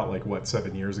came out, like, what,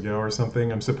 7 years ago or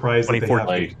something? I'm surprised that they have...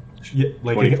 2014. I'm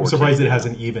 2014, surprised it yeah.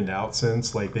 hasn't evened out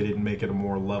since. Like, they didn't make it a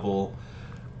more level...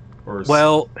 or...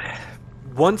 Well,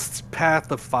 once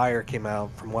Path of Fire came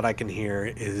out, from what I can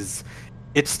hear, it's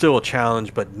still a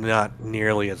challenge, but not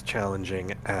nearly as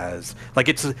challenging as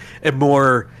it's a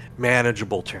more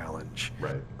manageable challenge.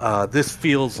 Right. This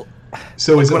feels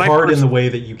So is it when I hard in first- the way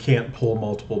that you can't pull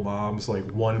multiple mobs? Like,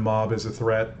 one mob is a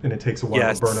threat, and it takes a while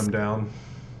Yes. to burn them down?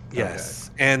 yes,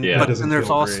 and Yeah. That but doesn't then there's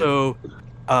feel also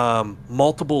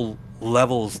multiple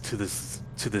levels to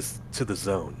the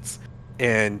zones,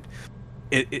 and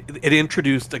it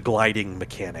introduced a gliding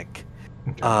mechanic.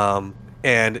 Okay.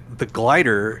 And the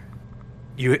glider,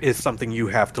 is something you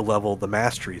have to level the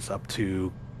masteries up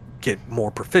to get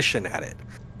more proficient at it.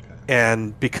 Okay.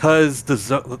 And because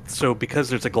because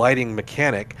there's a gliding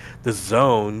mechanic, the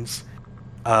zones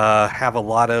have a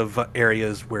lot of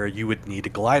areas where you would need to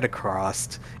glide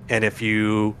across, and if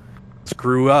you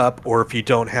screw up or if you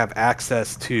don't have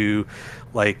access to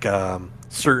like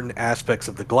certain aspects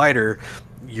of the glider,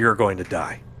 you're going to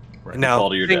die. Right. You fall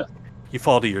to your death. You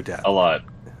fall to your death. A lot.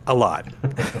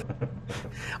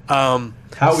 How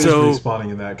is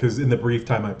respawning in that? Because in the brief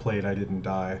time I played, I didn't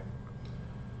die.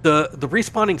 The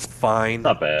respawning's fine.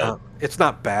 Not bad. It's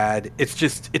not bad. It's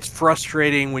just it's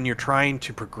frustrating when you're trying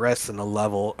to progress in a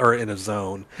level or in a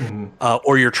zone,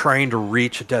 or you're trying to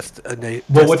reach a destination.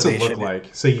 Well, what's it look like?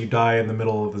 Say you die in the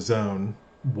middle of the zone.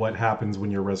 What happens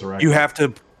when you're resurrected?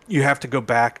 You have to go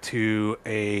back to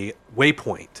a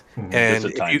waypoint, and it's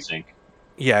a time sink.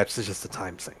 Yeah, it's just a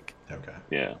time sink. Okay.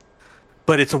 Yeah.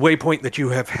 But it's a waypoint that you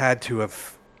have had to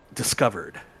have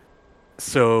discovered.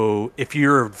 So if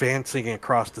you're advancing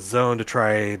across the zone to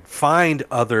try and find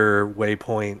other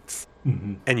waypoints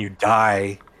and you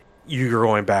die, you're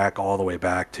going back all the way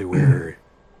back to where...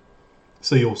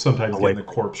 So you'll sometimes get in the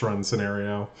corpse run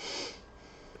scenario.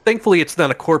 Thankfully, it's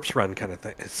not a corpse run kind of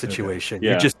situation. Okay.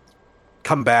 Yeah. You just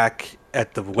come back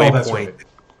at the waypoint.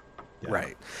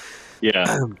 Right.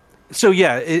 Yeah. So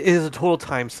yeah, it is a total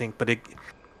time sink, but it...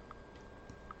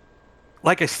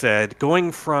 Like I said,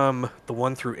 going from the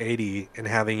 1 through 80 and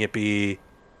having it be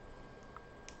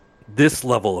this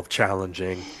level of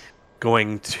challenging,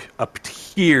 going up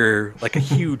here like a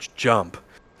huge jump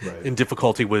in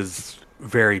difficulty was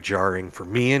very jarring for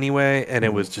me anyway, and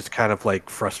it was just kind of like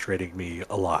frustrating me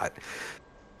a lot.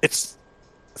 It's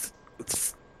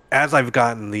as I've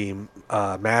gotten the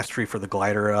mastery for the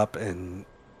glider up and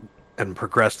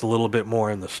progressed a little bit more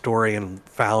in the story and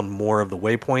found more of the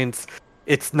waypoints,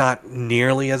 it's not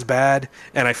nearly as bad,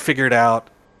 and I figured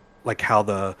out like how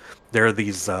there are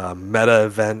these meta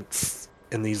events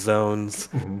in these zones.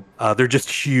 They're just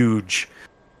huge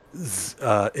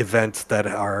events that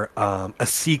are a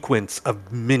sequence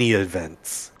of mini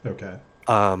events. Okay.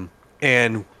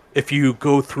 And if you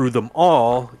go through them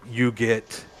all, you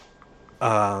get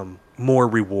more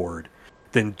reward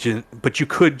but you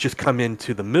could just come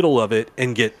into the middle of it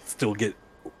and still get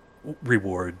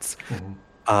rewards.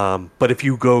 But if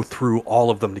you go through all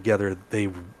of them together, they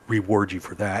reward you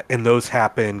for that, and those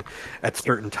happen at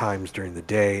certain times during the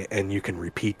day, and you can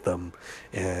repeat them.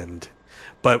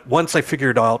 But once I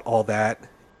figured out all that,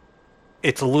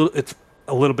 it's a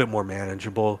little bit more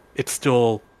manageable. It's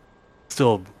still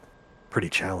pretty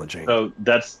challenging. So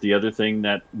that's the other thing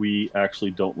that we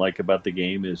actually don't like about the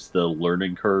game is the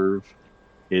learning curve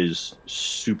is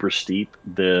super steep.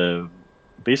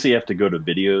 Basically you have to go to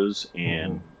videos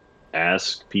and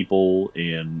ask people,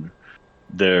 and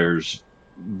there's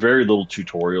very little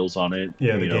tutorials on it.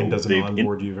 Yeah, the game doesn't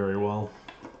onboard you very well.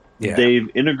 Yeah. They've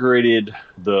integrated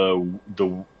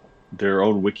their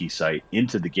own wiki site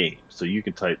into the game, so you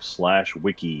can type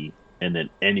 /wiki and then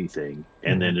anything,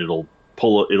 and then it'll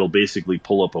basically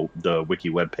pull up the wiki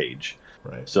web page.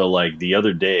 Right. So like the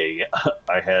other day,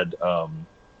 I had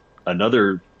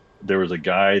there was a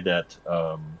guy that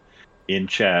in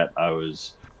chat I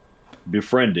was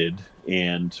befriended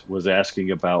and was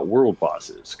asking about world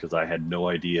bosses because I had no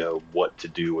idea what to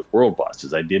do with world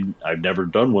bosses. I've never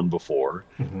done one before,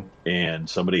 and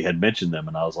somebody had mentioned them,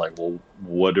 and I was like, well,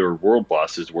 what are world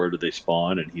bosses? Where do they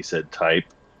spawn? And he said type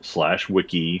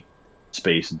 /wiki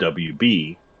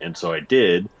 /WB, and so I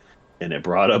did, and it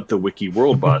brought up the wiki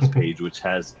world boss page, which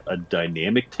has a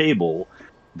dynamic table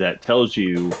that tells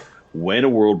you when a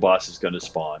world boss is going to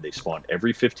spawn. They spawn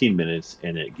every 15 minutes,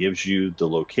 and it gives you the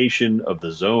location of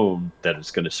the zone that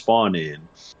it's going to spawn in,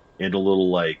 and a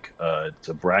little it's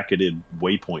a bracketed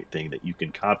waypoint thing that you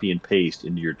can copy and paste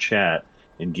into your chat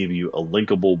and give you a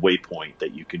linkable waypoint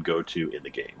that you can go to in the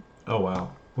game. Oh,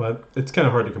 wow. Well, it's kind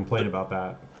of hard to complain about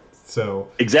that.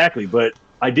 So exactly, but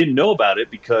I didn't know about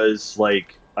it because you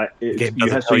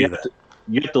have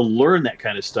to learn that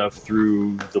kind of stuff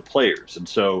through the players, and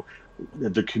so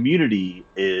the community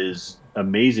is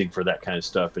amazing for that kind of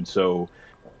stuff. And so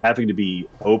having to be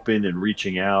open and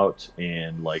reaching out,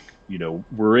 and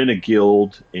we're in a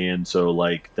guild, and so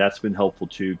that's been helpful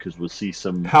too, because we'll see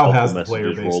some how has the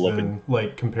player base been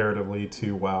comparatively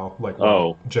to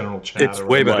WoW, general chat? It's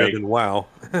way better than WoW.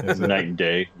 Night and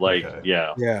day.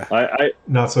 Yeah. I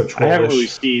not so trollish. I haven't really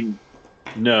seen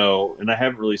I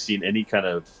haven't really seen any kind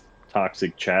of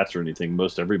toxic chats or anything.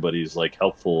 Most everybody's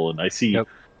helpful, and I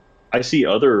see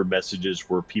other messages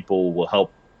where people will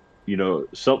help,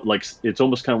 it's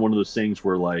almost kind of one of those things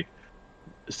where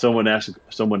someone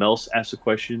else asks a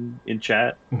question in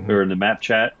chat Mhm. or in the map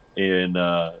chat, and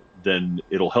then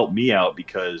it'll help me out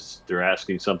because they're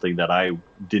asking something that I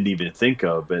didn't even think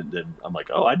of, and then I'm like,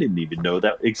 oh, I didn't even know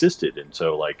that existed, and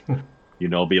so like,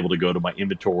 I'll be able to go to my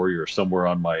inventory or somewhere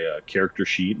on my character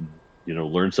sheet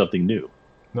and learn something new.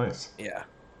 Nice. Yeah.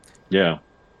 Yeah.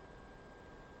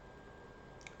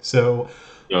 So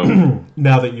So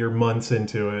now that you're months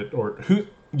into it, or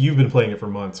you've been playing it for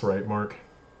months, right, Mark?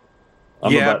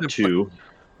 I'm Yeah, about two.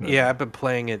 Yeah, I've been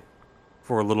playing it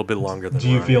for a little bit longer than Do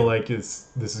you feel Ryan. like this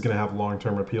is going to have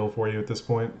long-term appeal for you at this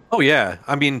point? Oh yeah,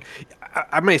 I mean,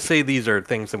 I may say these are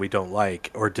things that we don't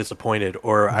like or disappointed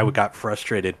or I got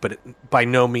frustrated, but by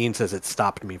no means has it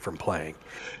stopped me from playing.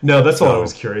 No, that's all I So-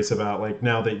 was curious about. Like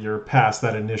now that you're past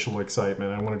that initial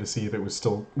excitement, I wanted to see if it was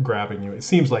still grabbing you. It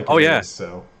seems like Oh, it yeah. is,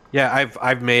 so Yeah,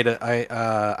 I've made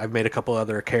I've made a couple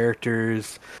other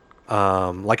characters.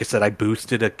 Like I said, I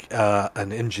boosted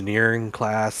an engineering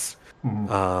class,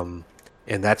 and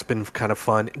that's been kind of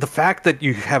fun. The fact that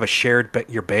you have a shared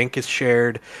your bank is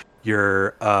shared,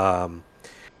 your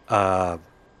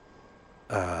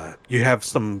you have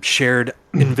some shared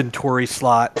inventory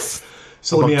slots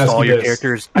So let me amongst ask all you your this.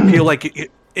 characters. I feel like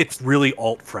it's really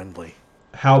alt friendly.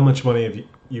 How much money have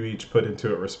you each put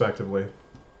into it, respectively?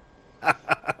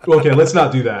 Okay, let's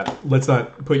not do that. Let's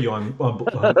not put you on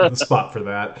the spot for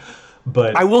that.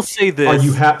 But I will say this: are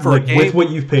you for a like game, with what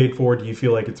you've paid for? Do you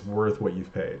feel like it's worth what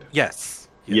you've paid? yes,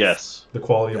 Yes. The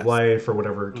quality of Yes. life or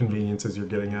whatever conveniences you're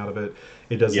getting out of it.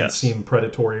 It doesn't Yes. seem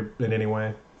predatory in any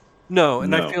way. No,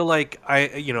 and No. I feel like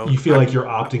You feel like you're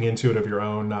opting into it of your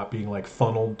own, not being like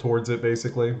funneled towards it,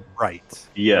 basically. right.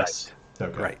 Yes.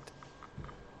 Okay. Right.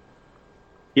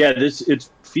 Yeah, it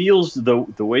feels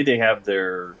the way they have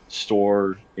their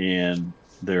store and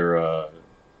their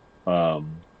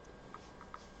um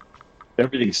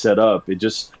everything set up. It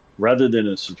just rather than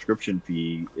a subscription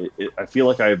fee, I feel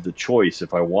like I have the choice.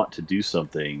 If I want to do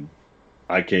something,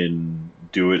 I can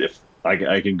do it. If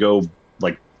I can go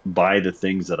like buy the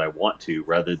things that I want to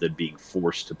rather than being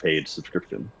forced to pay a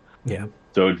subscription. Yeah.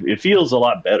 So it feels a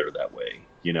lot better that way,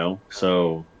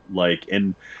 So like,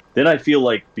 and then I feel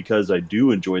like because I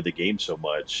do enjoy the game so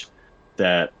much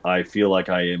that I feel like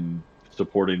I am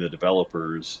supporting the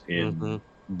developers Mm-hmm.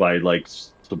 by like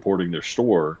supporting their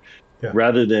store Yeah.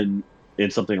 rather than in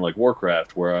something like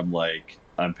Warcraft where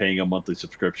I'm paying a monthly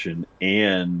subscription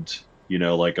and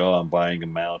like, oh, I'm buying a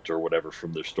mount or whatever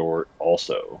from their store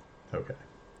also. Okay.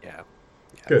 Yeah.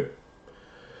 Good.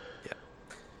 Yeah.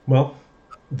 Well,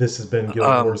 this has been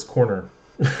Guild Wars Corner.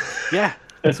 Yeah.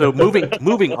 So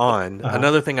moving on, Uh-huh.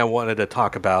 another thing I wanted to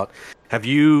talk about. Have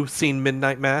you seen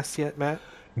Midnight Mass yet, Matt?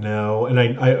 No, and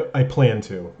I plan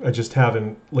to. I just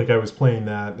haven't. Like I was playing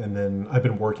that, and then I've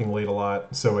been working late a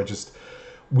lot, so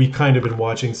we kind of been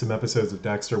watching some episodes of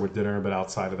Dexter with dinner, but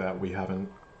outside of that, we haven't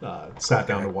sat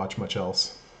down to watch much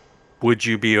else. Would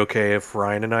you be okay if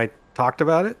Ryan and I talked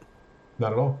about it?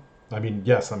 Not at all. I mean,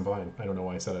 yes, I'm fine. I don't know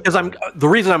why I said it. Because the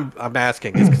reason I'm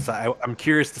asking is because I'm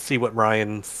curious to see what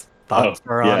Ryan's thoughts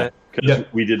are on it. Because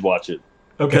we did watch it.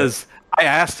 Okay. Because I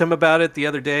asked him about it the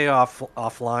other day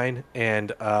offline,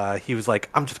 and he was like,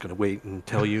 "I'm just gonna wait and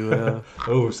tell you."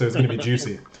 Oh, so it's going to be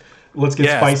juicy. Let's get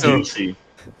Yeah, spicy. See,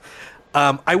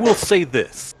 I will say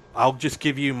this. I'll just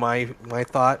give you my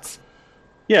thoughts.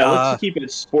 yeah, let's just keep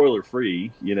it spoiler free.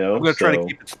 I'm going to try to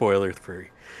keep it spoiler free.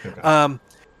 Okay.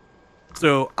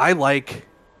 So I like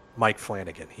Mike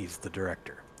Flanagan. He's the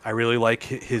director. I really like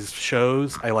his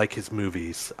shows. I like his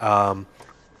movies. I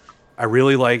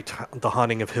really liked The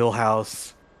Haunting of Hill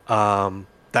House.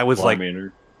 That was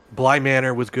Bly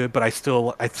Manor was good, but I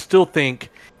still think,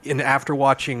 after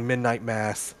watching Midnight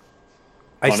Mass,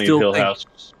 Haunting of Hill think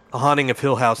House. The Haunting of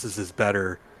Hill House is his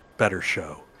better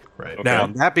show. Right. Okay. Now,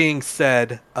 that being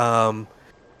said,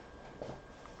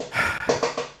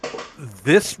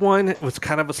 this one was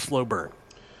kind of a slow burn.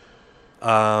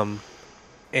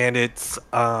 And it's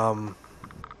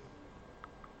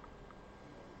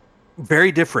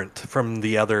very different from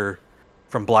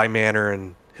from Bly Manor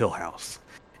and Hill House.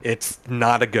 It's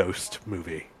not a ghost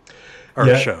movie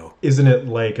or show. Isn't it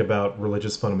like about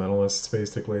religious fundamentalists,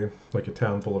 basically? Like a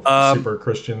town full of super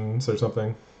Christians or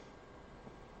something?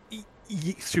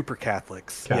 Super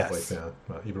Catholics. Catholics, yes.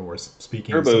 yeah. Even worse.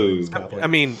 Speaking Turbo. of somebody who's Catholic. I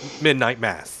mean, Midnight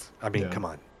Mass. I mean, Yeah. come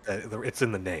on. It's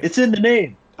in the name. It's in the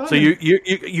name. So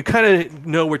you kind of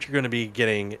know what you're going to be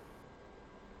getting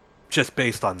just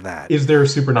based on that. Is there a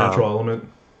supernatural element?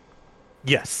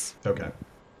 Yes. Okay.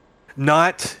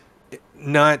 Not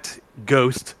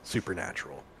ghost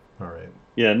supernatural. All right.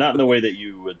 Yeah, not in the way that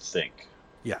you would think.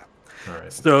 Yeah. All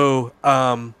right. So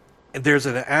there's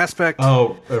an aspect.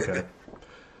 Oh, okay.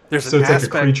 There's So an it's like a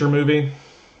aspect. creature movie?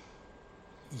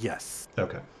 Yes,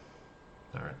 Okay.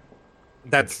 All right.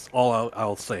 that's all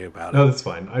I'll say about No, it. that's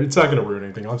fine. It's not going to ruin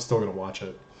anything. I'm still going to watch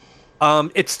it.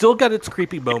 It's still got its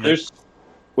creepy moments. There's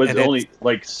was And only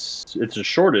like it's the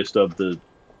shortest of the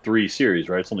 3 series,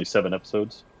 right? It's only 7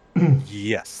 episodes.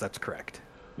 Yes, that's correct.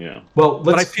 Yeah. Well,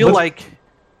 But I feel like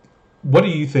What do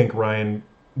you think, Ryan?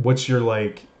 What's your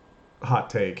like hot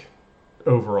take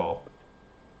overall?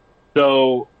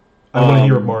 So I want to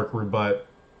hear Mark rebut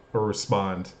or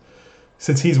respond,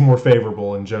 since he's more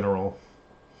favorable in general.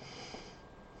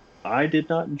 I did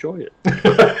not enjoy it.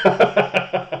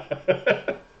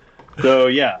 So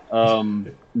yeah,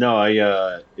 no,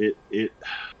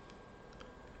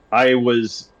 I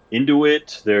was into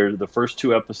it. The first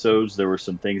 2 episodes, there were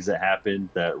some things that happened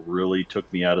that really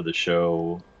took me out of the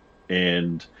show,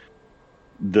 and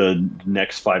the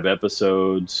next 5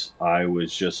 episodes, I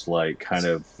was just like kind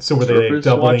of So were they like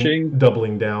surface watching.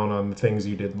 doubling down on the things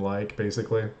you didn't like,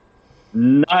 basically?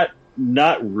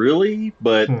 Not really,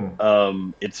 but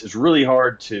Hmm. it's really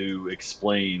hard to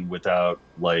explain without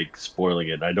like spoiling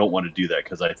it. And I don't want to do that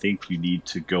because I think you need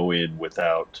to go in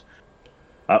without.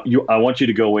 I want you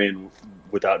to go in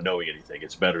without knowing anything.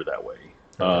 It's better that way.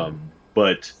 Okay.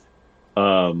 But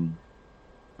um,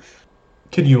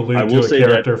 Can you I allude to will a say that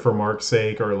character for Mark's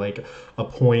sake, or like a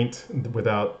point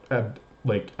without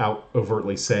like out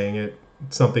overtly saying it?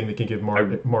 Something that can give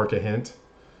Mark a hint.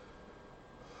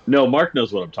 no, Mark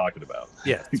knows what I'm talking about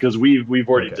yes. because we've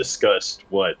already Okay. discussed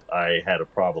what I had a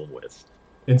problem with.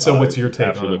 And so, what's your take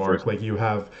After on it, the Mark? first, Like,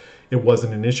 it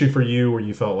wasn't an issue for you, or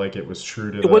you felt like it was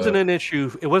true to It wasn't an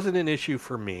issue. It wasn't an issue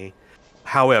for me.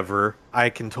 However, I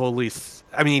can totally.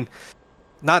 I mean,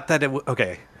 not that it.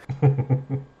 Okay,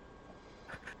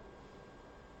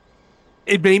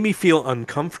 it made me feel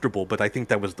uncomfortable, but I think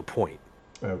that was the point.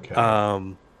 Okay.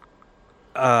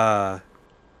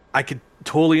 I could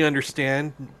totally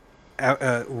understand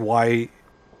why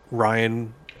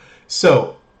Ryan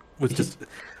So was just.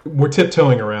 we're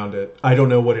tiptoeing around it. I don't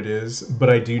know what it is, but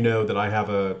I do know that I have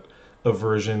a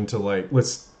aversion to like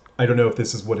I don't know if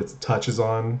this is what it touches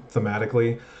on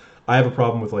thematically. I have a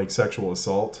problem with like sexual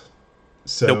assault.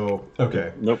 So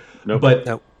okay. nope. But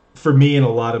Nope. for me in a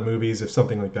lot of movies, if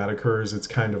something like that occurs, it's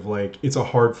kind of like it's a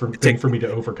hard thing for me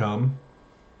to overcome.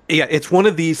 Yeah, it's one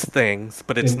of these things,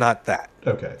 but it's And- not that.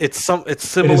 Okay. It's And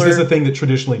similar. is this a thing that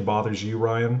traditionally bothers you,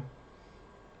 Ryan?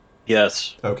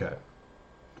 Yes. Okay.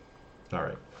 All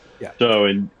right. So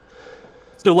and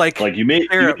So like you may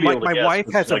Sarah, be able to my guess, wife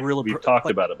 'cause, has like, a real. we've talked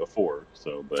like, about it before,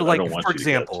 so but so I like don't want for you to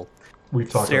example, We've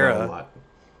talked Sarah- about it a lot.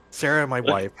 Sarah, my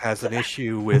wife, has an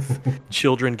issue with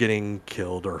children getting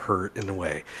killed or hurt in a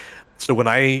way. So when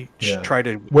I Yeah. try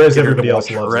to Whereas get her to everybody else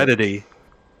watch loves it.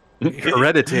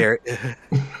 Hereditary,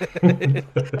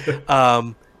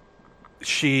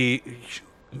 she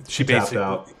She tapped basically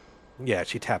out. yeah,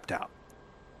 she tapped out.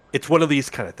 It's one of these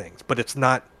kind of things, but it's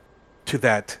not to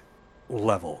that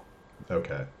level.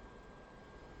 Okay.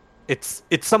 It's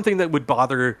something that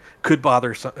could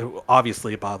bother some,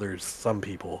 obviously it bothers some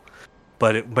people,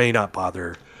 but it may not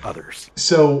bother others.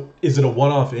 So, is it a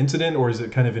one-off incident, or is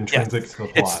it kind of intrinsic to the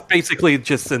plot? It's basically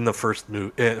just in the first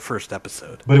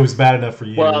episode. But it was bad enough for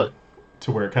you Well,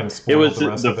 to where it kind of It spoiled was the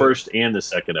rest the of first and the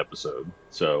second episode.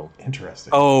 So it.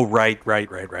 Interesting. Oh, right. I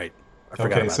forgot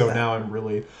okay. about So that. now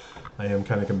I am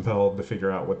kind of compelled to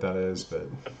figure out what that is. But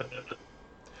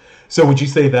so, would you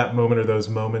say that moment or those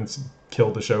moments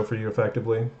killed the show for you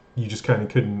effectively? You just kind of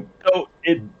couldn't no,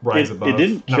 it rise above. it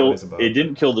didn't Not kill rise above, it but-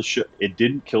 didn't kill the show. It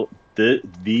didn't kill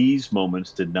these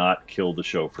moments did not kill the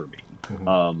show for me.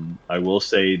 Mhm. I will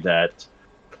say that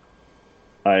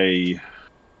I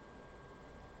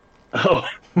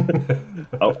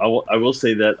I will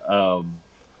say that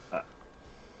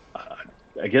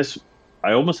I guess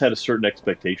I almost had a certain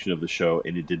expectation of the show,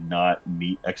 and it did not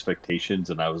meet expectations,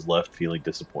 and I was left feeling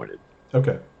disappointed.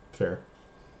 Okay. Fair.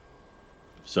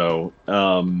 So,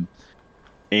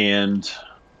 and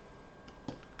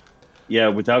yeah,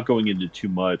 without going into too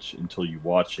much until you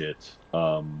watch it,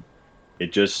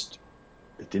 it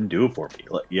didn't do it for me.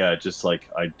 Like, yeah, just like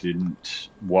I didn't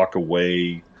walk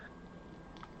away.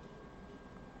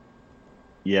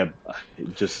 Yeah,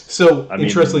 it just So, I mean-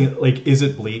 interestingly, like, is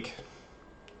it bleak?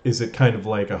 Is it kind of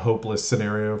like a hopeless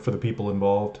scenario for the people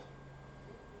involved?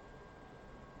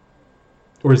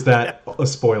 Or is that a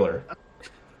spoiler?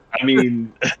 I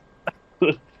mean,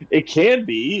 it can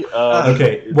be.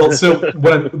 Okay, well, so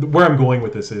where I'm going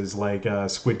with this is like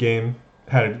Squid Game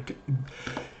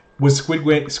was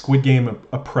Squid Game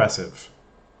oppressive?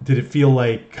 Did it feel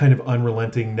like kind of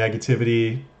unrelenting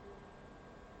negativity?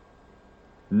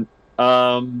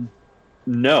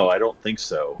 No, I don't think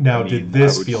so. Now, I did mean, I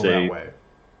this would feel say that way?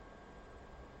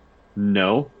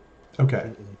 no.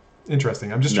 Okay,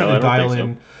 interesting. I'm just trying No, to I don't dial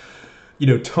think so.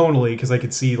 in, tonally, because I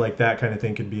could see like that kind of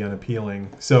thing could be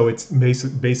unappealing. So it's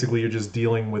basically you're just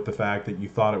dealing with the fact that you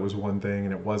thought it was one thing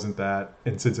and it wasn't that,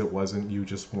 and since it wasn't, you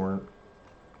just weren't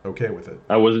okay with it.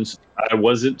 I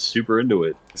wasn't super into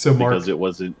it So because Mark, it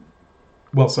wasn't.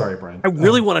 well, sorry, Brian. I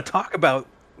really want to talk about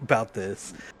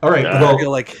this, All right, but I Uh, feel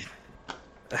well, like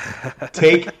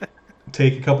take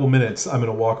a couple minutes. I'm going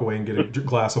to walk away and get a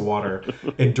glass of water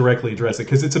and directly address it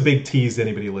because it's a big tease to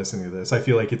anybody listening to this. I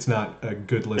feel like it's not a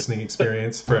good listening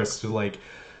experience for us to like,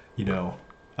 you know,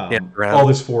 yeah, all around.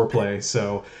 this foreplay.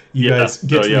 So you yeah. guys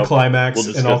get So to the yeah, climax,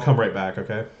 we'll and I'll discuss. come right back.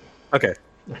 Okay. Okay,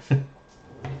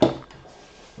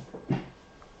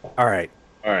 all right.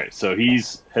 All right. So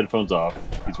he's headphones off.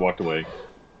 He's walked away.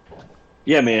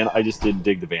 Yeah, man. I just didn't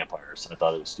dig the vampires. I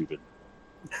thought it was stupid.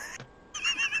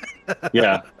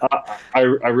 Yeah, I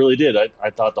really did. I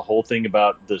thought the whole thing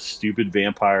about the stupid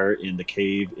vampire in the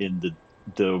cave in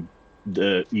the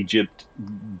the Egypt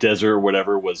desert or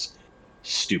whatever was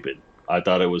stupid. I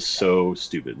thought it was so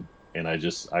stupid, and I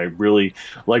really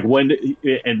like when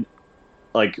and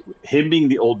like him being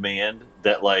the old man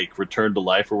that like returned to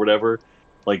life or whatever.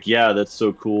 Like, yeah, that's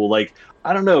so cool. Like,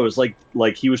 I don't know, it's like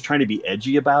he was trying to be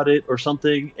edgy about it or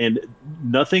something, and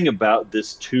nothing about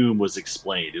this tomb was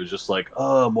explained. It was just like,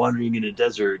 oh, I'm wandering in a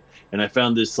desert, and I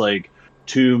found this like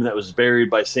tomb that was buried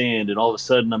by sand, and all of a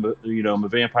sudden I'm a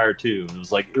vampire too. And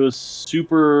it was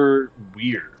super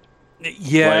weird.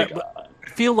 Yeah, Like, but I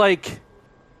feel like,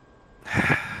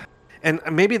 and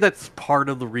maybe that's part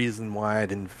of the reason why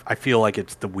I feel like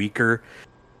it's the weaker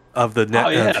of the oh net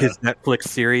of yeah, his Netflix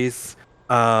series.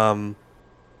 Um,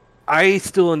 I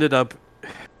still ended up.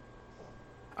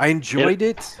 I enjoyed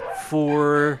it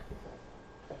for.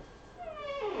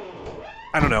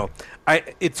 I don't know.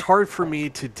 It's hard for me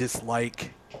to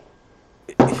dislike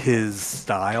his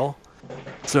style.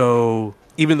 So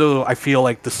even though I feel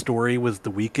like the story was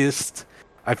the weakest,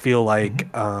 I feel like,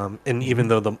 and even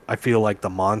though I feel like the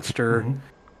monster Mhm.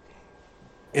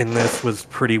 in this was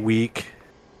pretty weak.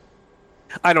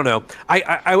 I don't know.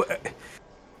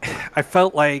 I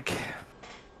felt like,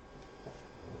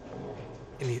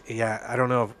 yeah, I don't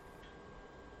know.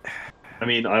 I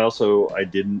mean, I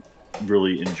didn't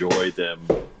really enjoy them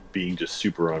being just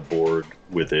super on board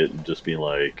with it and just being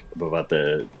like about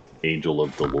the angel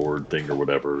of the Lord thing or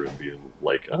whatever and being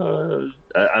like,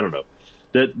 I don't know.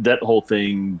 That whole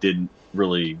thing didn't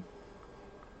really.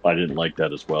 I didn't like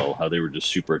that as well. How they were just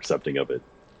super accepting of it,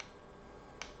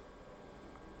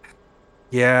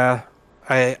 Yeah,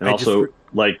 and I just also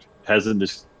like, hasn't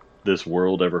this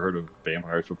world ever heard of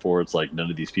vampires before? It's like none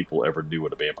of these people ever knew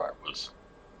what a vampire was.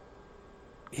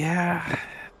 yeah,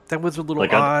 that was a little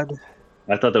Like I, odd.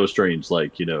 I thought that was strange.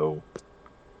 Like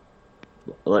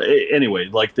anyway,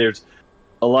 like there's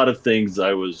a lot of things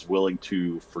I was willing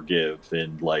to forgive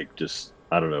and like just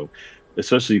I don't know,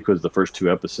 especially because the first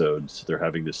two episodes they're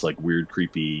having this like weird,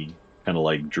 creepy kind of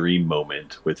like dream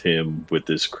moment with him with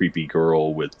this creepy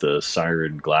girl with the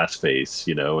siren glass face,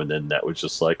 and then that was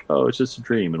just like, oh, it's just a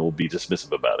dream, and we'll be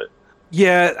dismissive about it.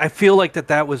 Yeah, I feel like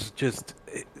that was just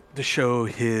to show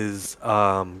his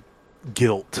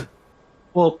guilt.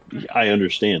 Well, I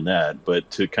understand that, but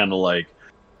to kind of like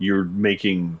you're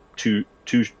making two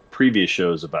previous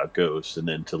shows about ghosts, and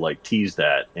then to like tease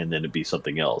that, and then it be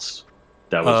something else.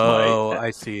 That was my Oh,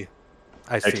 I see.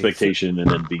 I see. So, expectation, and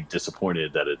then be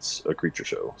disappointed that it's a creature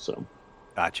show.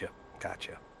 gotcha.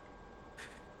 Gotcha.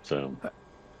 So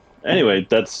anyway,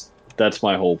 that's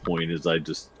my whole point. Is I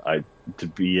to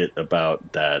be it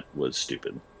about that was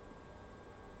stupid.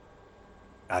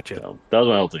 Gotcha. So that was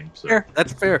my whole thing. So Fair.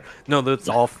 That's fair. No, that's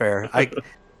all fair.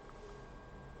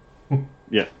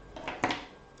 yeah.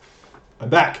 I'm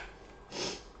back.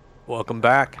 Welcome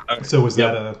back. So was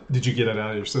Yep. that did you get it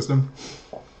out of your system?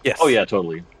 Yes. Oh yeah,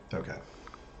 totally. Okay.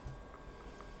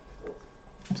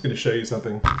 I'm just going to show you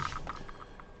something.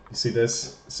 You see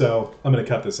this? So I'm going to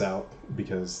cut this out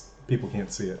because people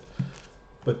can't see it.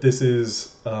 But this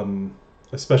is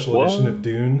a special edition of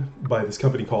Dune by this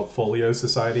company called Folio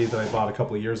Society that I bought a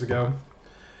couple of years ago.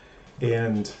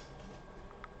 And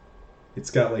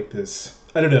it's got like this,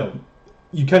 I don't know,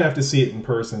 you kind of have to see it in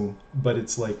person, but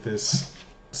it's like this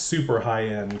super high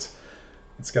end.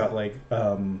 It's got like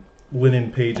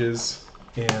linen pages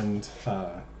and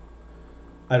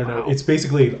I don't know. Wow. It's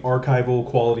basically an archival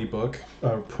quality book,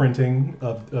 printing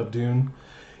of Dune,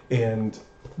 and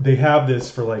they have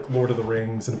this for like Lord of the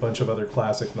Rings and a bunch of other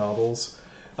classic novels.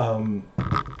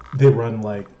 They run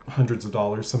like hundreds of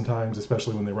dollars sometimes,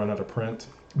 especially when they run out of print.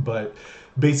 But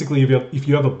basically, if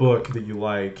you have a book that you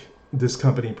like this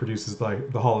company produces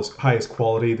like the highest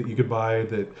quality that you could buy,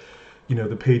 that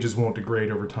the pages won't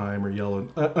degrade over time or yellow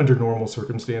under normal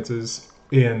circumstances.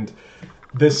 And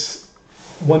this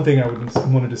one thing I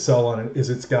wanted to sell on it is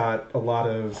it's got a lot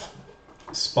of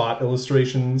spot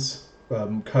illustrations,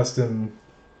 custom.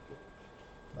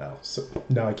 Wow, so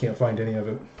now I can't find any of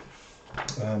it.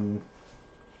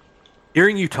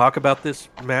 Hearing you talk about this,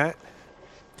 Matt,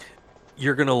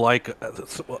 you're gonna like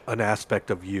an aspect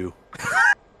of you.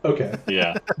 Okay.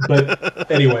 Yeah. But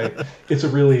anyway, it's a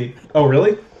really. Oh,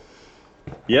 really?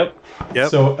 Yep.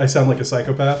 So I sound like a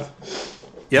psychopath?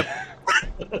 Yep.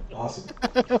 Awesome.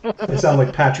 I sound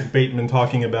like Patrick Bateman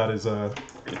talking about his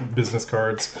business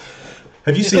cards.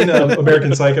 Have you seen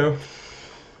American Psycho?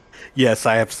 Yes,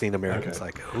 I have seen American Okay.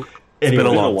 Psycho. Anyway, been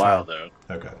a long while time.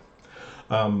 though. Okay.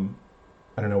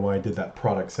 I don't know why I did that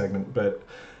product segment, but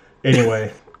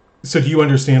anyway. So do you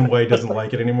understand why he doesn't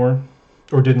like it anymore?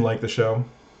 Or didn't like the show?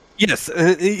 Yes,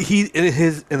 and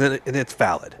it's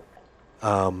valid.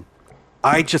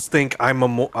 I just think I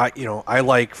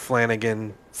like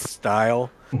Flanagan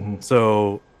style,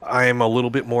 so I am a little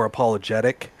bit more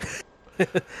apologetic. Well,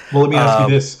 let me ask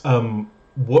you this.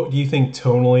 What do you think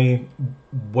tonally,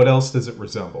 what else does it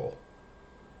resemble?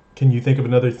 Can you think of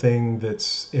another thing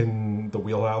that's in the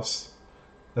wheelhouse?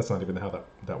 That's not even how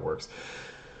that works.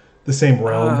 The same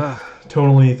realm,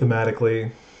 tonally,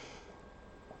 thematically.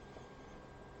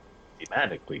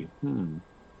 Thematically.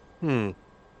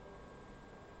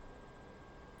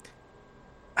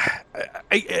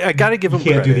 I gotta give him You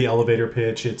can't credit. do the elevator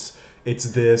pitch. It's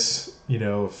this,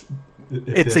 if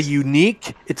It's this,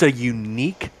 a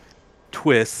unique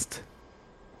twist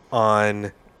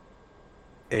on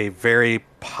a very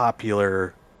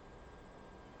popular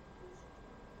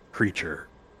creature.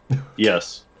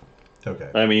 Yes.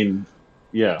 Okay. I mean,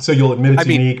 yeah. So you'll admit it's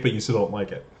unique, but you still don't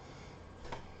like it.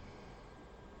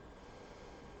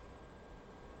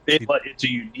 But it's a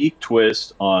unique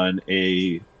twist on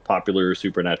a popular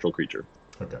supernatural creature.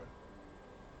 Okay.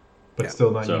 But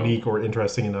still not So- unique or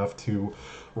interesting enough to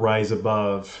rise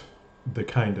above the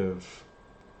kind of,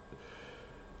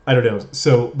 I don't know.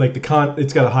 So like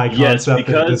it's got a high Yes, concept that it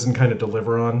because- doesn't kind of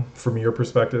deliver on from your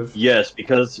perspective. Yes,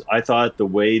 because I thought the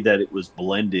way that it was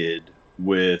blended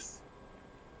with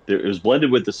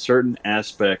a certain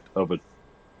aspect of a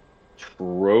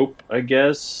trope, I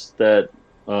guess, that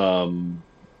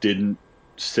didn't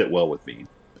sit well with me.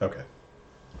 Okay.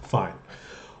 Fine.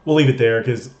 We'll leave it there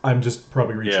because I'm just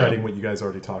probably retreading what you guys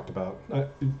already talked about.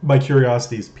 My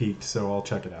curiosity's piqued, so I'll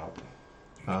check it out.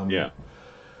 Yeah.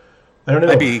 I don't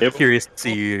know. I'd be curious to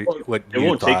see what It you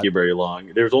won't thought. take you very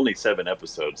long. There's only 7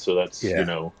 episodes, so that's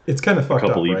It's kind of a fucked up,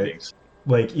 couple right? evenings.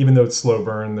 Like even though it's slow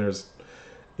burn,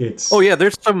 it's. Oh yeah,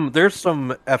 there's some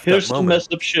effed There's up some moments.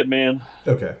 messed up shit, man.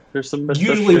 Okay. There's some messed up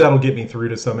Usually shit. that'll get me through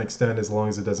to some extent as long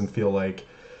as it doesn't feel like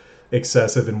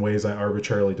excessive in ways I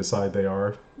arbitrarily decide they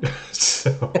are.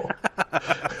 So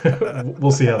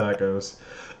we'll see how that goes.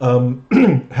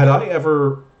 Had I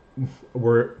ever,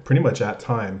 we're pretty much at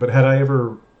time, but had I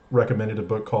ever recommended a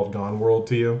book called Gone World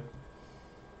to you?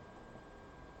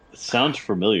 It sounds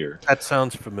familiar. That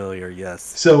sounds familiar. Yes.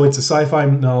 So it's a sci-fi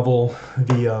novel.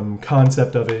 The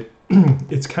concept of it,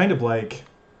 it's kind of like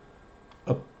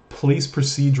a police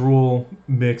procedural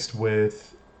mixed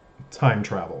with time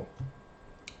travel.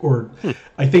 Or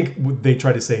I think they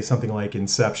try to say something like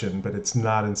Inception, but it's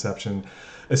not Inception.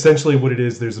 Essentially what it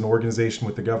is, there's an organization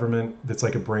with the government that's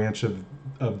like a branch of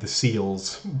the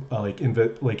SEALs, like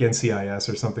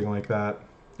NCIS or something like that,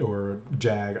 or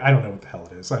JAG. I don't know what the hell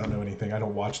it is. I don't know anything. I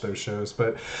don't watch those shows.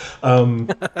 But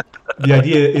the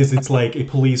idea is it's like a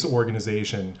police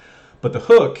organization. But the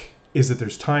hook is that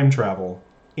there's time travel.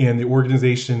 And the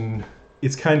organization,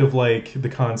 it's kind of like the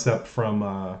concept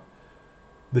from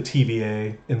the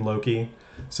TVA in Loki.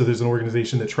 So there's an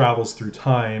organization that travels through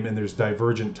time, and there's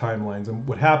divergent timelines. And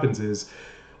what happens is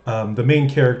the main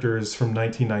character is from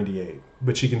 1998,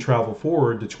 but she can travel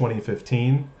forward to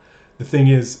 2015. The thing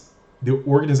is, the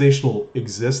organization will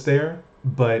exist there,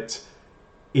 but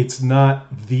it's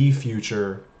not the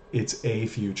future, it's a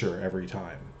future every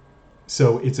time.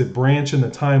 So it's a branch in the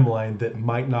timeline that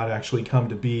might not actually come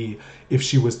to be if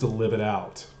she was to live it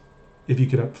out, if you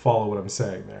can follow what I'm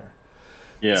saying there.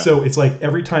 Yeah. So it's like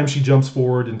every time she jumps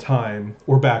forward in time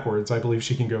or backwards, I believe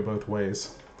she can go both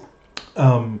ways.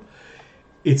 No,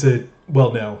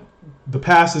 the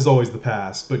past is always the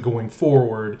past, but going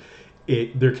forward,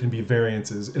 there can be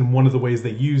variances. And one of the ways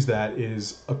they use that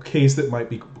is a case that might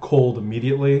be cold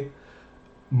immediately.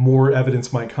 More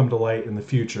evidence might come to light in the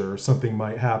future, or something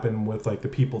might happen with like the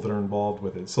people that are involved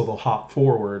with it. So they'll hop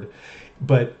forward,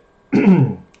 but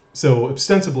So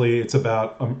ostensibly, it's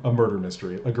about a murder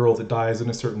mystery, a girl that dies in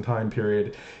a certain time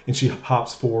period, and she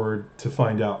hops forward to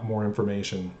find out more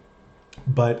information.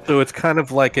 But So it's kind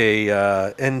of like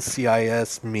a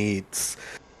NCIS meets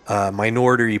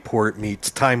Minority Report meets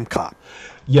Time Cop.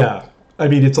 yeah, I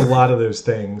mean, it's a lot of those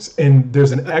things. And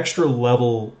there's an extra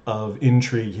level of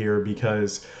intrigue here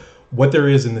because what there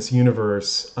is in this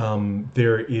universe,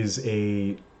 there is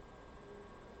an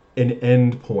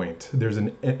end point. There's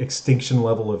an extinction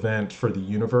level event for the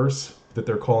universe that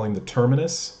they're calling the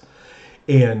Terminus.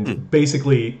 And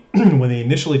basically, when they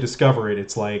initially discover it,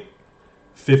 it's like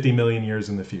 50 million years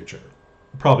in the future.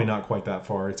 Probably not quite that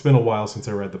far. It's been a while since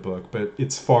I read the book, but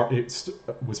it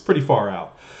was pretty far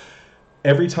out.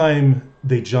 Every time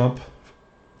they jump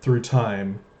through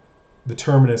time, the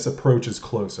Terminus approaches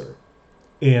closer.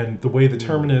 And the way the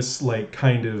Terminus like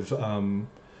kind of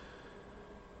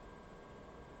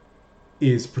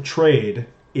is portrayed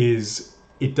is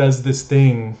it does this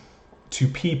thing to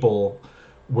people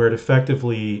where it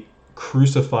effectively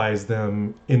crucifies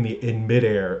them in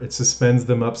midair. It suspends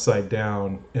them upside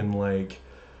down and like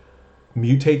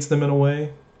mutates them in a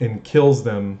way and kills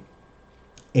them,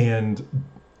 and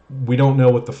we don't know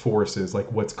what the force is,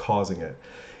 like what's causing it.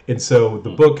 And so the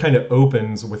book kind of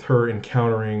opens with her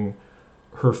encountering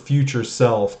her future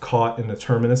self caught in a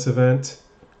Terminus event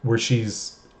where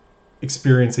she's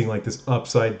experiencing like this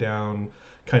upside down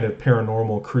kind of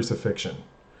paranormal crucifixion.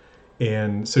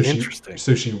 And so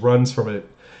she runs from it.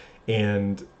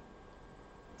 And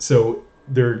so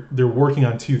they're working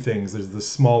on two things. There's the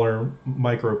smaller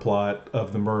micro plot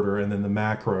of the murder, and then the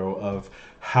macro of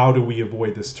how do we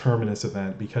avoid this Terminus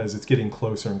event, because it's getting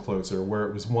closer and closer. Where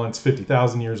it was once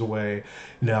 50,000 years away,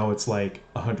 now it's like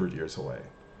 100 years away.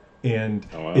 And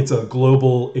it's a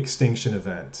global extinction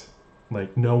event.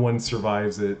 Like no one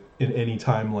survives it in any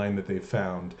timeline that they've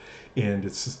found. And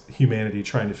it's humanity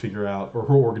trying to figure out, or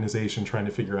her organization trying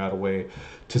to figure out a way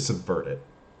to subvert it.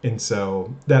 And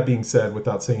so, that being said,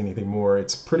 without saying anything more,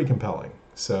 it's pretty compelling.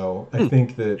 So I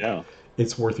think that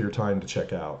it's worth your time to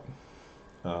check out.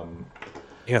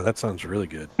 Yeah, that sounds really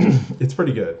good. It's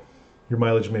pretty good. Your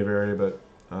mileage may vary, but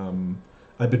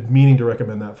I've been meaning to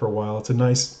recommend that for a while. It's a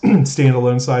nice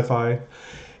standalone sci-fi.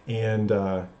 And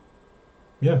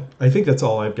yeah, I think that's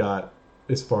all I've got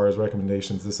as far as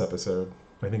recommendations this episode.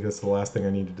 I think that's the last thing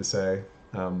I needed to say.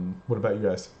 What about you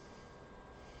guys?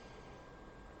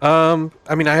 I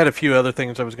mean, I had a few other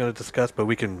things I was going to discuss, but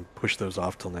we can push those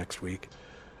off till next week.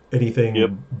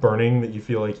 Anything burning that you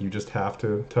feel like you just have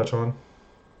to touch on?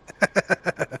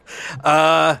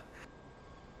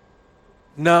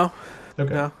 No.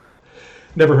 Okay. No.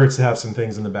 Never hurts to have some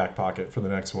things in the back pocket for the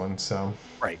next one, so.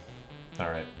 Right.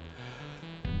 All right.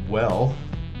 Well,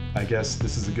 I guess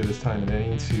this is as good a time as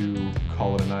any to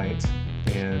call it a night,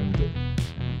 and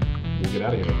we'll get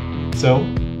out of here. So,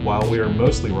 while we are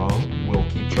mostly wrong, we'll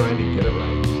keep trying to get it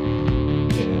right.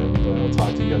 And I'll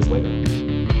talk to you guys later.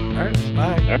 All right.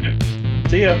 Bye. All right.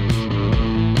 See ya.